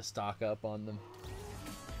me trying to stock up on them.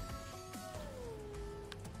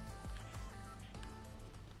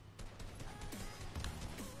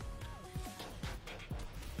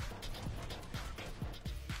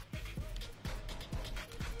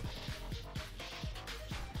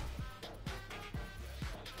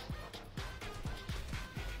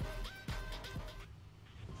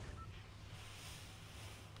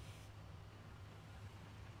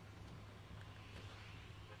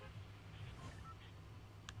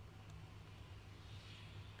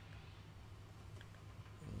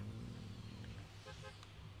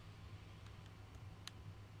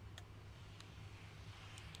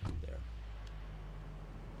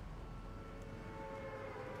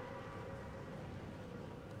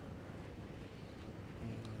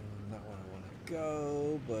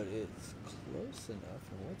 Go, but it's close enough.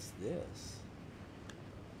 And what's this?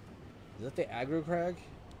 Is that the aggro crag?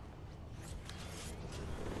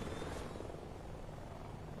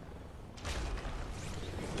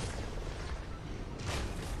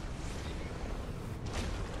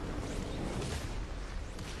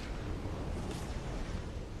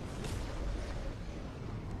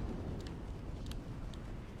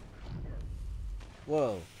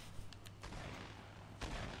 Whoa.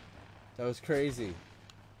 That was crazy.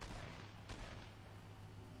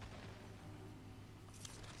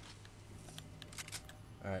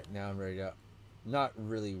 Alright, now I'm ready to... Not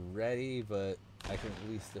really ready, but I can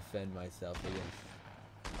at least defend myself against...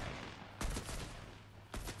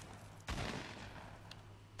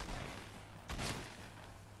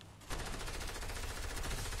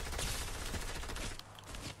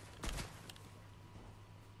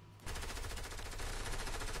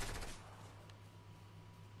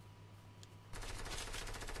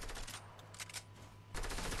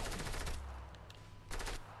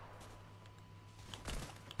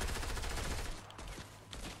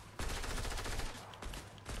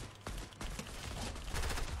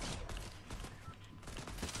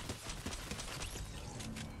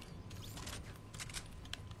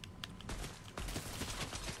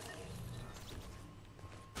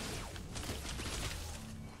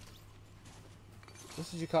 This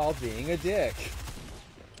is what you call being a dick.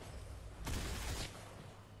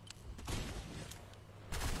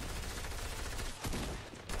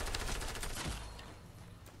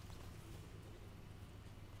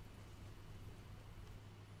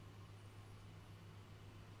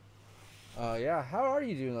 Yeah, how are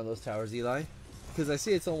you doing on those towers, Eli? Because I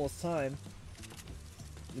see it's almost time.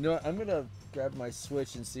 You know what? I'm gonna grab my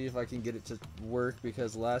Switch and see if I can get it to work,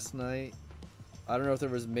 because last night, I don't know if there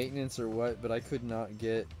was maintenance or what, but I could not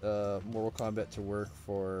get Mortal Kombat to work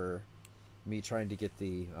for me trying to get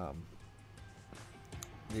the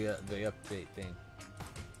update thing.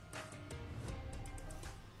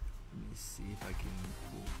 Let me see if I can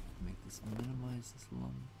make this minimize this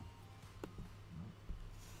long.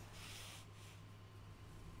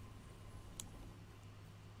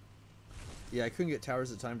 Yeah, I couldn't get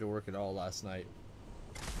Towers of Time to work at all last night.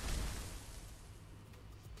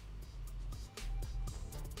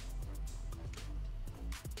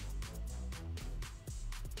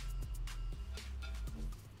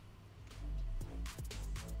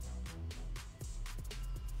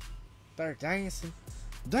 They're dancing.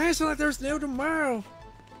 Dancing like there's no tomorrow!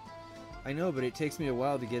 I know, but it takes me a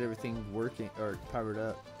while to get everything working, or powered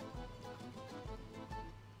up.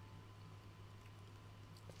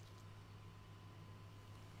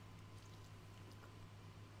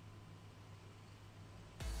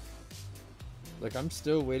 Like, I'm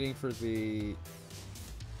still waiting for the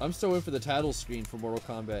title screen for Mortal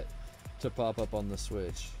Kombat to pop up on the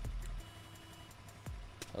Switch.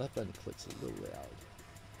 Oh, that button clicks a little loud.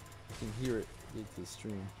 I can hear it with the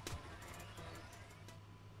stream.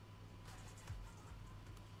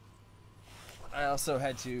 I also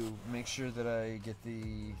had to make sure that I get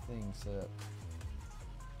the thing set up.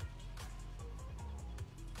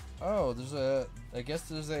 Oh, I guess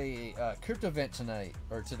there's a crypt event tonight,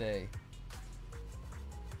 or today.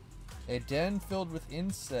 A den filled with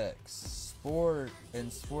insects, spores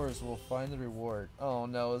will find the reward. Oh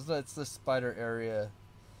no, it's the spider area.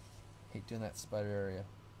 Hate doing that spider area.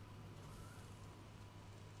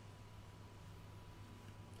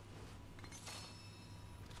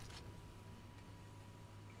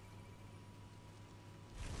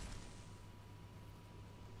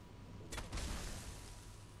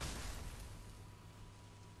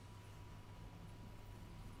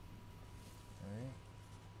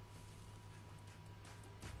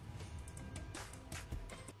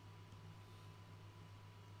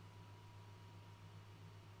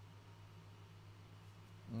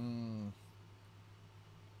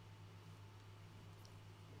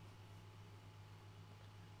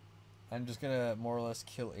 I'm just gonna more or less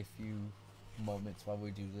kill a few moments while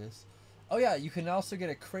we do this. Oh yeah, you can also get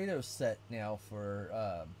a Kratos set now for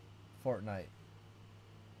Fortnite.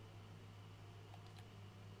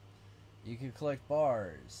 You can collect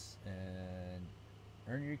bars and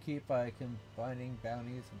earn your keep by combining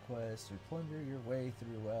bounties and quests, or plunder your way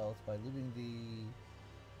through wealth by looting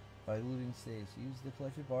safes. Use the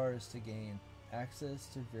collected bars to gain access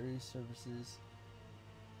to various services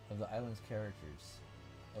of the island's characters.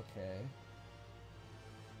 Okay.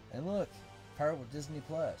 And look, powered with Disney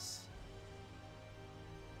Plus.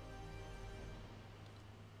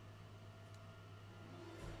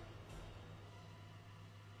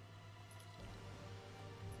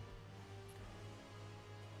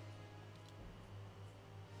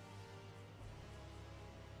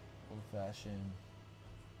 Old fashioned.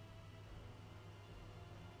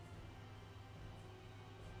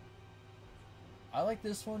 I like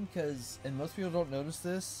this one because, and most people don't notice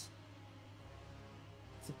this,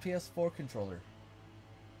 it's a PS4 controller.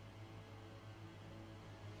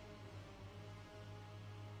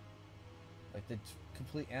 Like the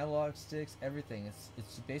complete analog sticks, everything.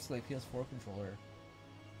 It's basically a PS4 controller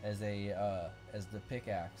as the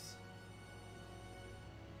pickaxe.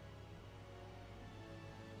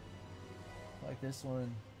 I like this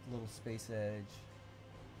one, little space edge.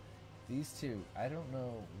 These two, I don't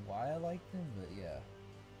know why I like them, but yeah.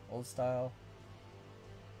 Old style.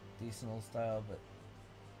 Decent old style, but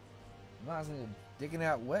I'm not even digging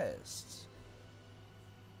out west.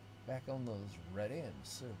 Back on those Red M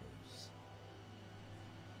servers.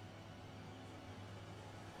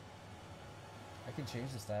 I can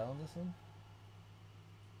change the style on this one?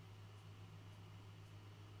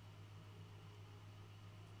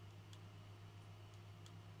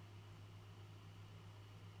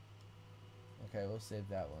 Okay, we'll save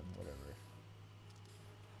that one, whatever.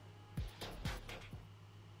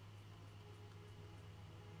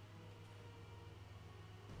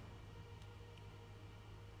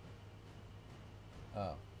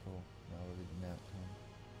 Oh, cool. Now we're reading that one.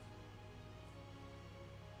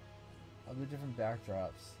 I'll do different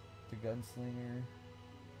backdrops. The gunslinger,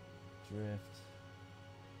 drift.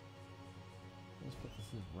 Let's put this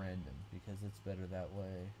as random because it's better that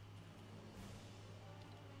way.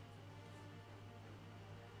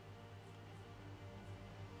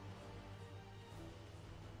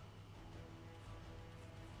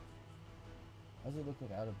 How does it look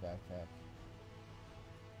like out of backpack?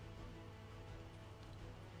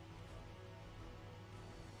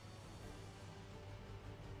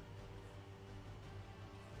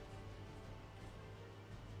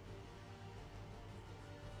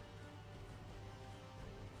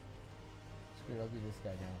 Screw it, I'll be this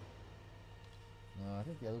guy now. No, I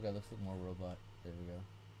think the other guy looks like more robot. There we go.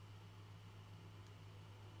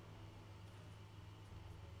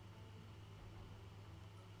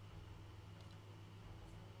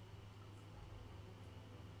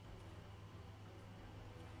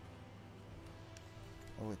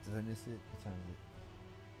 Oh wait, did I miss it? What time is it?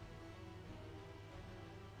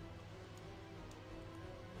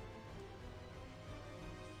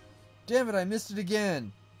 Damn it, I missed it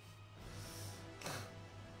again!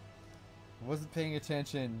 I wasn't paying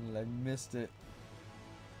attention, I missed it.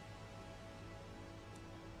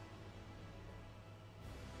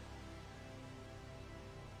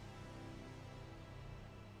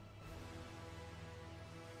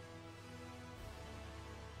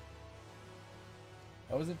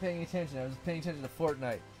 I wasn't paying attention, I was paying attention to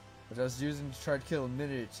Fortnite, which I was using to try to kill a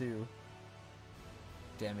minute or two.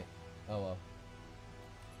 Damn it. Oh well.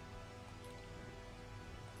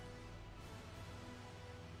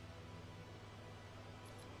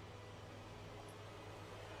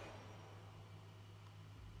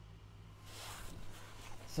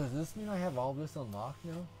 So does this mean I have all this unlocked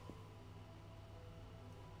now?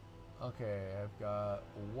 Okay, I've got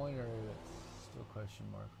one area that's still question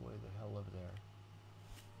mark way the hell over there.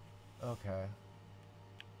 Okay.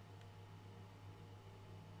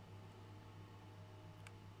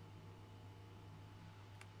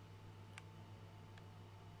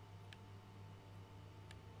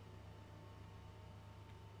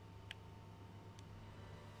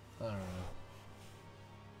 I don't know.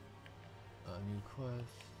 A new quest.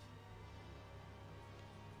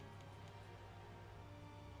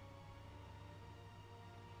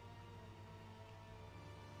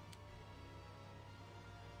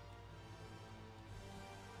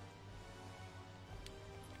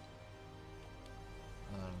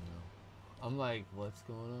 I don't know. I'm like, what's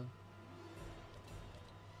going on?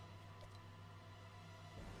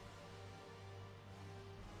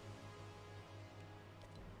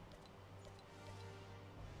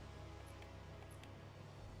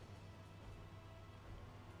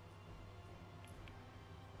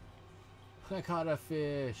 I caught a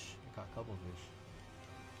fish. I caught a couple fish.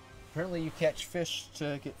 Apparently you catch fish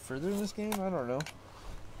to get further in this game? I don't know.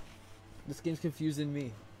 This game's confusing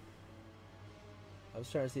me. I was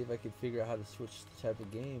trying to see if I could figure out how to switch the type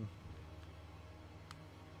of game.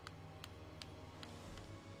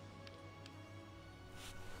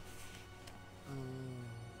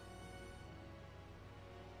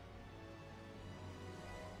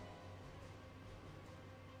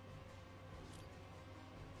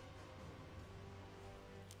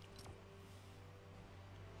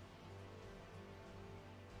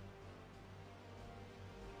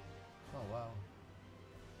 Oh wow.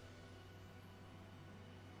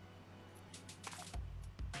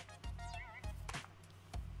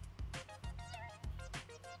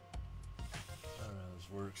 I don't know how this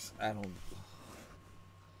works. I don't.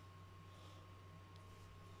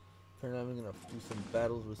 Apparently I'm gonna do some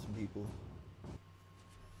battles with some people.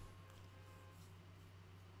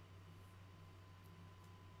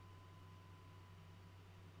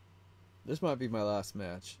 This might be my last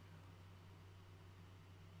match.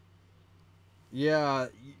 Yeah,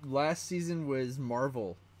 last season was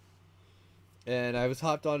Marvel. And I was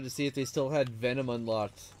hopped on to see if they still had Venom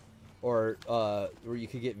unlocked. Or, where you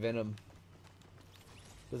could get Venom.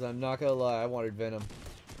 Because I'm not gonna lie, I wanted Venom.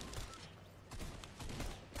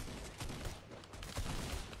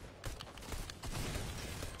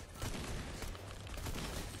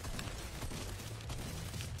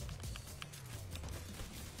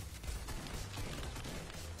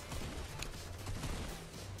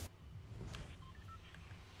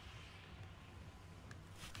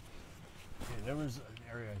 There was an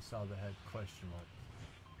area I saw that had question mark.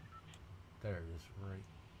 There it is, right.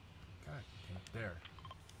 God, there.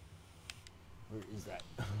 Where is that?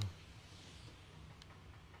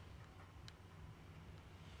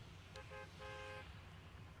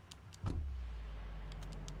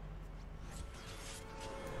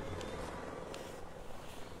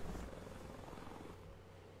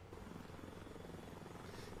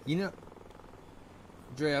 You know,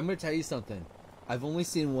 Dre, I'm gonna tell you something. I've only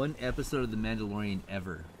seen one episode of The Mandalorian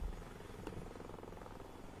ever.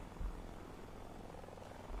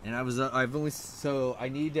 And so I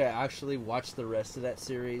need to actually watch the rest of that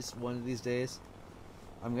series one of these days.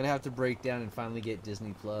 I'm gonna have to break down and finally get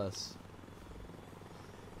Disney Plus.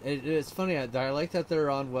 It's funny. I like that they're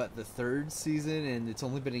on what, the third season, and it's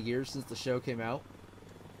only been a year since the show came out.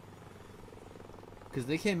 Because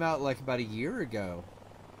they came out like about a year ago.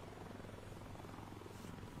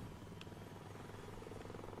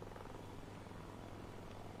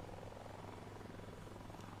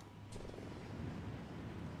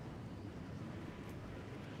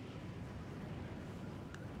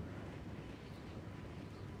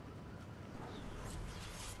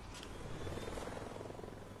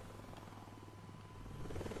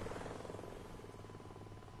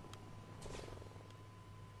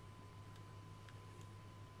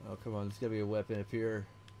 Oh, come on. There's got to be a weapon up here.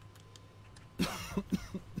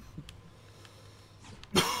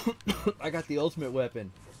 I got the ultimate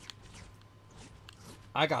weapon.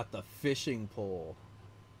 I got the fishing pole.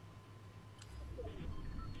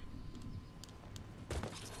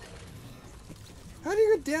 How do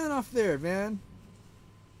you get down off there, man?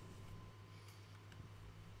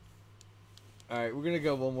 Alright, we're going to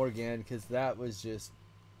go one more again because that was just...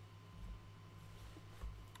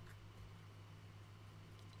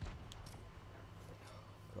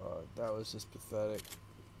 God, that was just pathetic.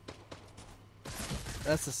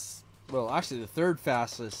 That's the... Well, actually the third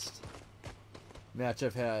fastest match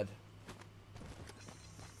I've had.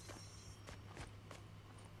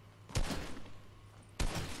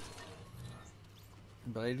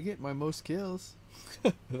 But I did get my most kills.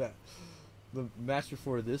 The match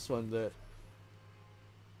before this one, that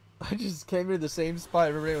I just came into the same spot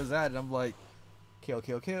everybody was at, and I'm like, kill,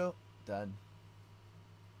 kill, kill, done.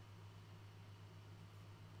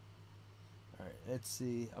 Alright, let's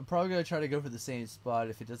see. I'm probably going to try to go for the same spot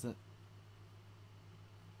if it doesn't...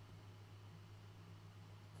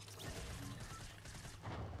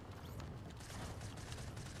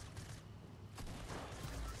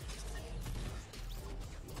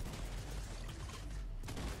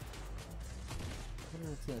 I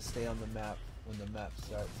wonder if it's going to stay on the map when the map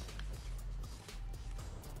starts.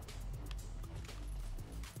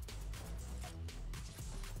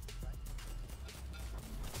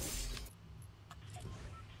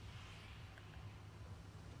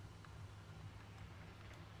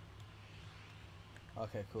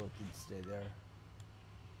 Okay, cool. It didn't stay there.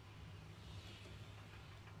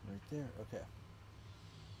 Right there. Okay.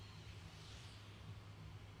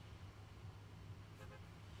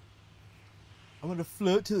 I'm gonna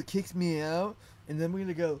float till it kicks me out, and then we're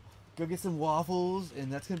gonna go get some waffles,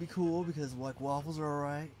 and that's gonna be cool because like waffles are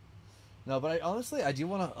alright. No, but honestly I do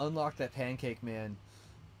want to unlock that pancake man,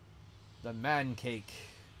 the man cake,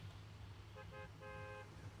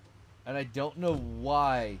 and I don't know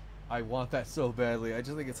why I want that so badly. I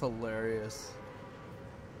just think it's hilarious.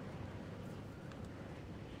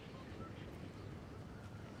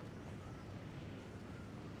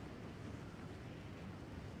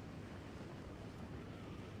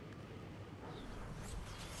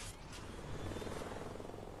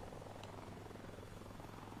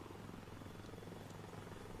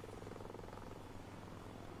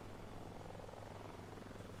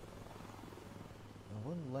 I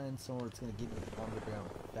want to land somewhere that's going to get me on the ground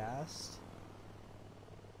fast,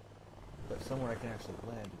 but somewhere I can actually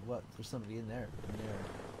land. What? There's somebody in there. In there.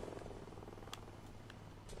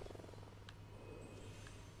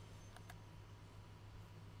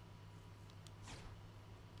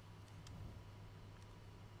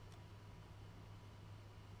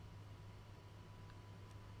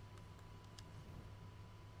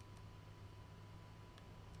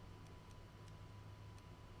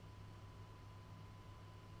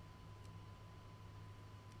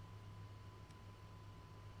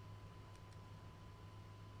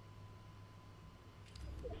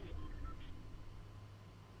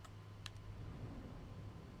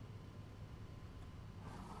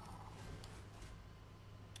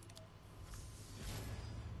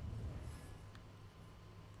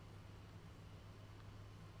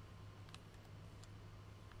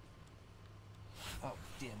 Oh,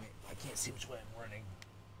 damn it. I can't see which way I'm running.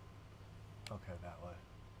 Okay, that way.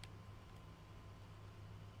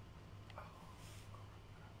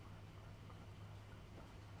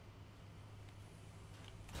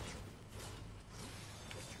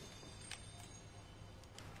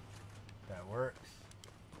 That works.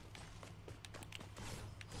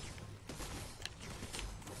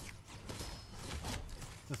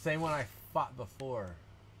 It's the same one I fought before.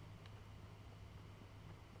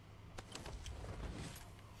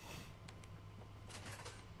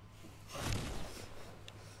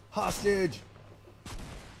 Hostage!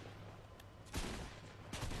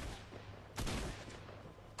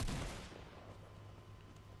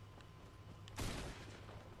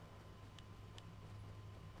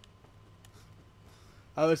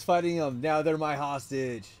 I was fighting them. Now they're my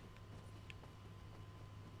hostage.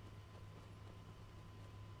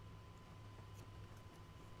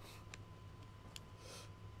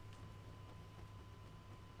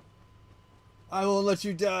 I won't let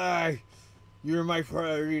you die. You're my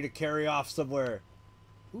priority to carry off somewhere.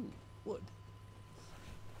 Ooh, wood.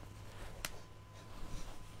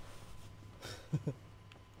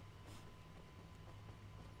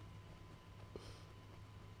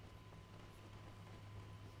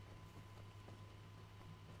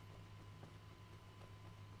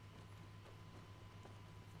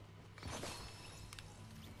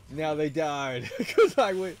 Now they died because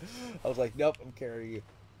I was like, nope, I'm carrying you.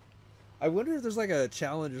 I wonder if there's like a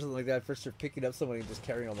challenge or something like that for picking up somebody and just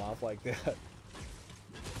carrying them off like that.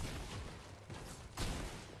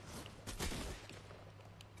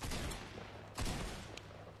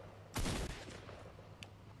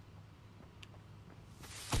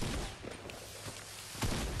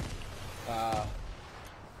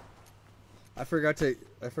 I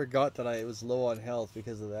forgot that I was low on health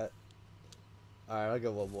because of that. Alright, I'll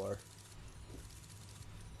go one more.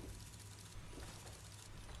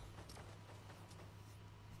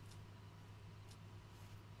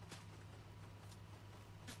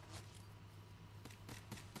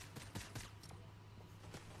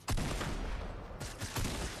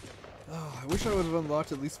 Oh, I wish I would have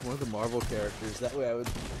unlocked at least one of the Marvel characters. That way I would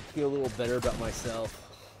feel a little better about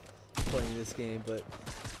myself playing this game, but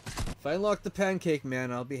if I unlock the Pancake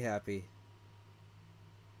Man, I'll be happy.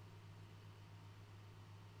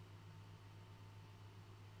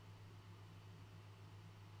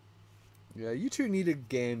 Yeah, you two need a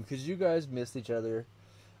game because you guys missed each other.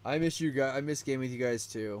 I miss you guys. I miss gaming with you guys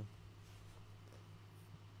too.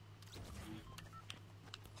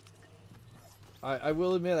 I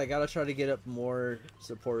will admit I gotta try to get up more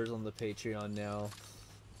supporters on the Patreon now.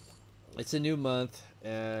 It's a new month,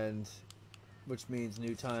 and which means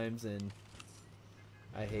new times, and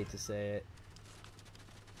I hate to say it.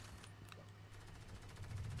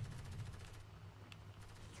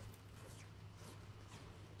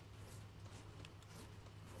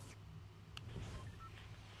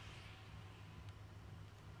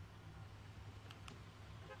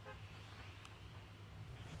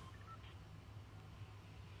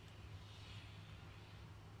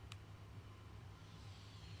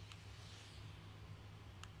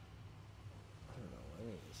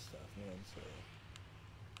 So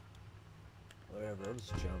whatever, I'll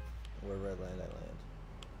just jump wherever I land, I land.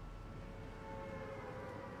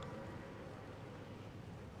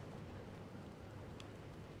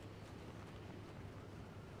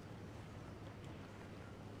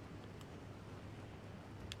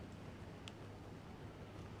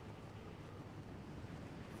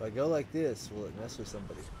 If I go like this, will it mess with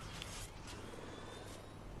somebody?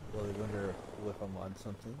 Will they wonder if I'm on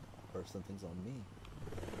something or if something's on me?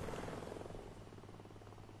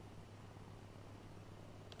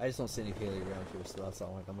 I just don't see any Paley around here, so that's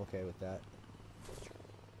all. Like, I'm okay with that.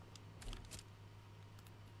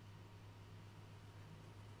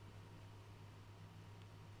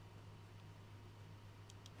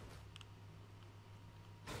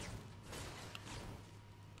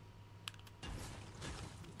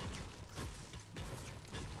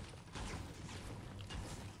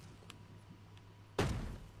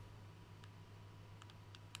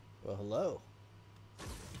 Well, hello.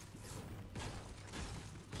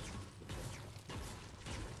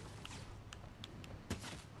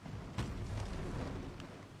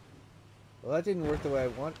 Well, that didn't work the way I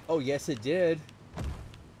want. Oh, yes, it did.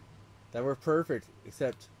 That worked perfect,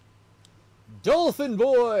 except Dolphin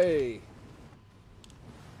Boy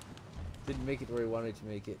didn't make it where he wanted to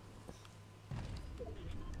make it.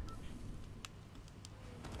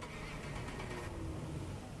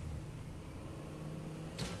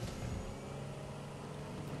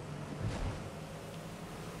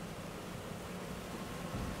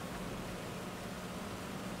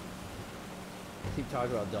 Keep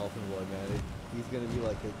talking about Dolphin Boy, man. He's gonna be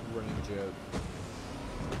like a running joke.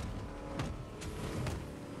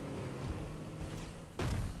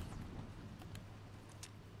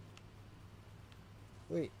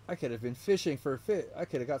 Wait, I could have been fishing for a fish. I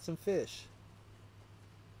could have got some fish.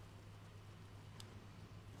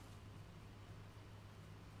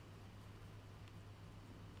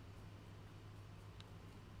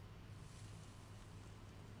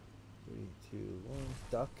 Three, two, one,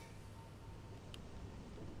 duck.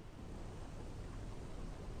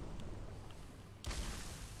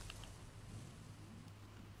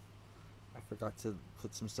 Forgot to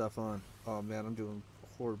put some stuff on. Oh man, I'm doing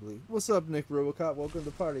horribly. What's up, Nick Robocop? Welcome to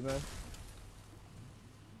the party, man.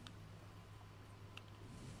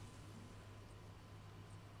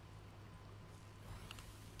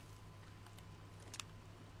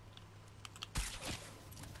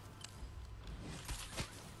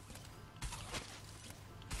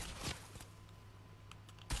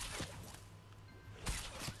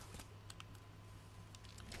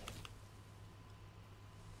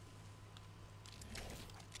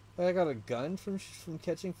 I got a gun from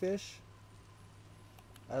catching fish?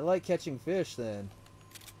 I like catching fish then.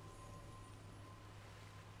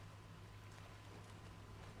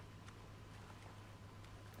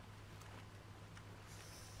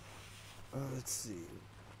 Let's see.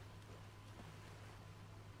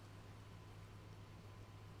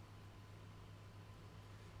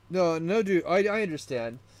 No, no, dude. I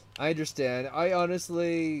understand. I understand. I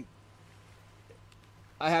honestly,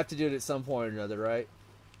 I have to do it at some point or another, right?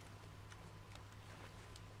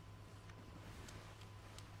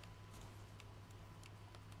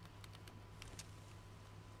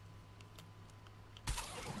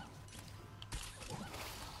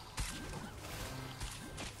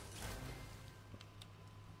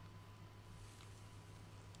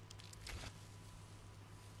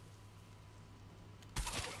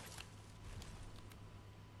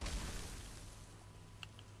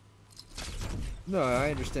 No, I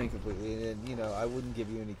understand completely, and you know, I wouldn't give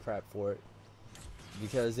you any crap for it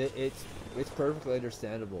because it's perfectly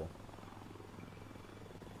understandable.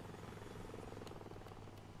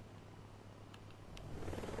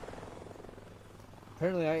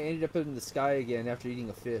 Apparently, I ended up in the sky again after eating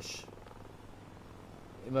a fish.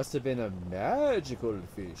 It must have been a magical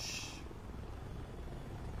fish.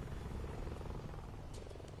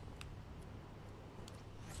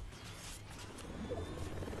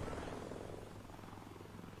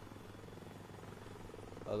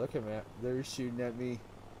 Oh, look at me. They're shooting at me.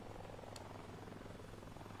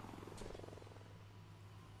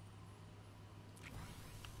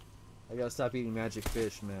 I gotta stop eating magic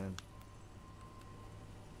fish, man.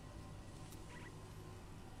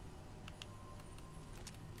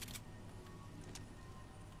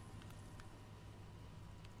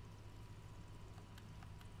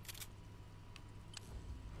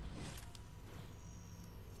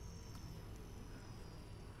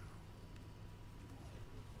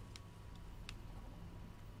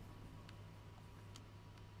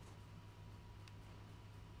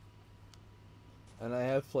 And I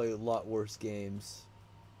have played a lot worse games.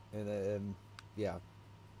 And yeah.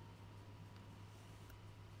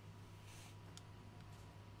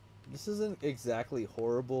 This isn't exactly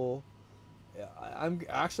horrible. I'm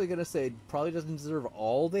actually going to say it probably doesn't deserve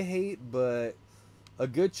all the hate, but a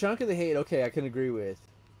good chunk of the hate, okay, I can agree with.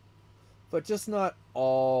 But just not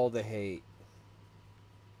all the hate.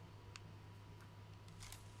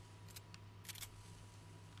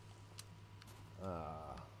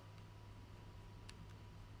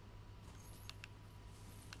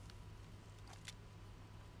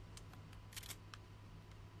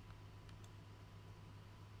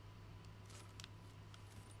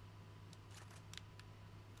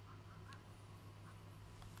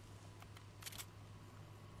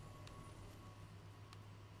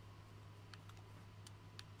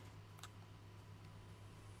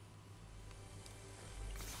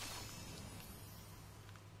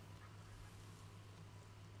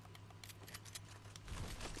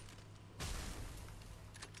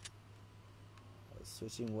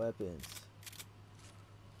 Switching weapons.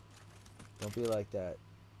 Don't be like that.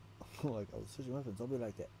 Like, oh, switching weapons. Don't be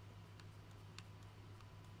like that.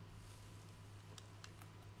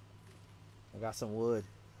 I got some wood.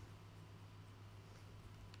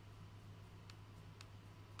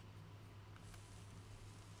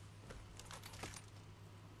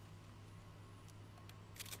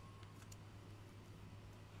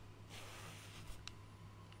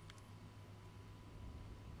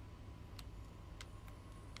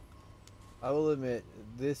 I will admit,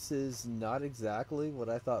 this is not exactly what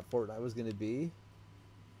I thought Fortnite was going to be.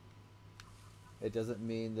 It doesn't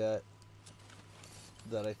mean that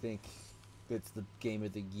I think it's the game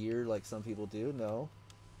of the year like some people do. No.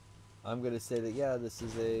 I'm going to say that, yeah, this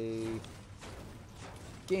is a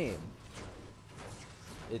game.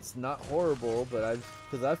 It's not horrible, but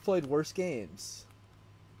because I've played worse games.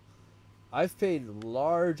 I've paid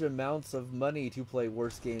large amounts of money to play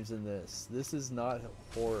worse games than this. This is not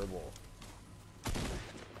horrible.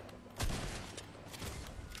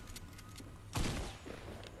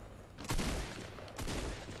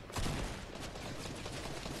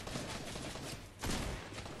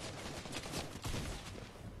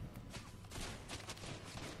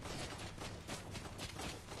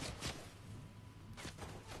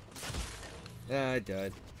 Ah, I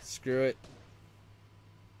died. Screw it.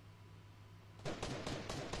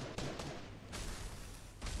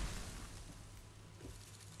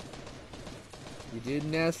 You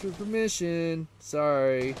didn't ask for permission.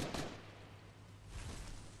 Sorry.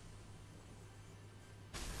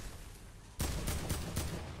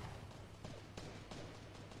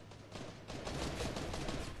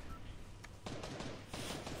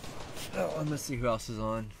 Oh, I'm gonna see who else is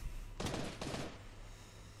on.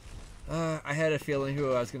 I had a feeling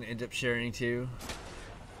who I was going to end up sharing to.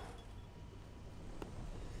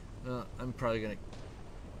 I'm probably going to...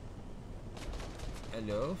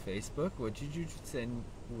 Hello, Facebook? What did you send?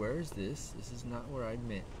 Where is this? This is not where I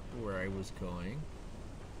meant, where I was going.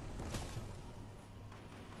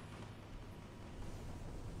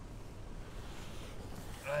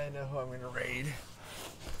 I know who I'm going to raid.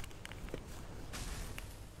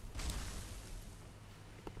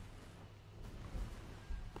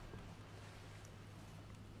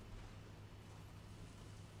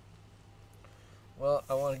 Well,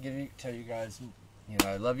 I want to tell you guys, you know,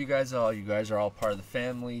 I love you guys all. You guys are all part of the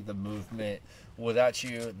family, the movement. Without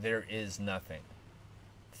you, there is nothing.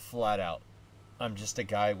 Flat out. I'm just a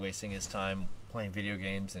guy wasting his time playing video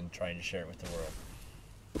games and trying to share it with the world.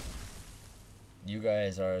 You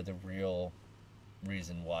guys are the real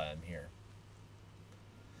reason why I'm here.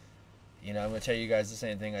 You know, I'm going to tell you guys the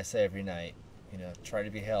same thing I say every night. You know, try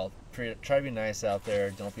to be try to be nice out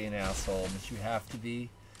there. Don't be an asshole unless you have to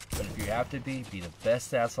be. But if you have to be the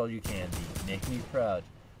best asshole you can be. Make me proud.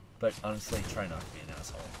 But honestly, try not to be an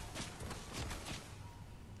asshole.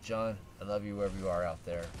 John, I love you wherever you are out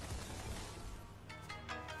there.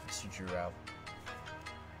 Mr. Drou out.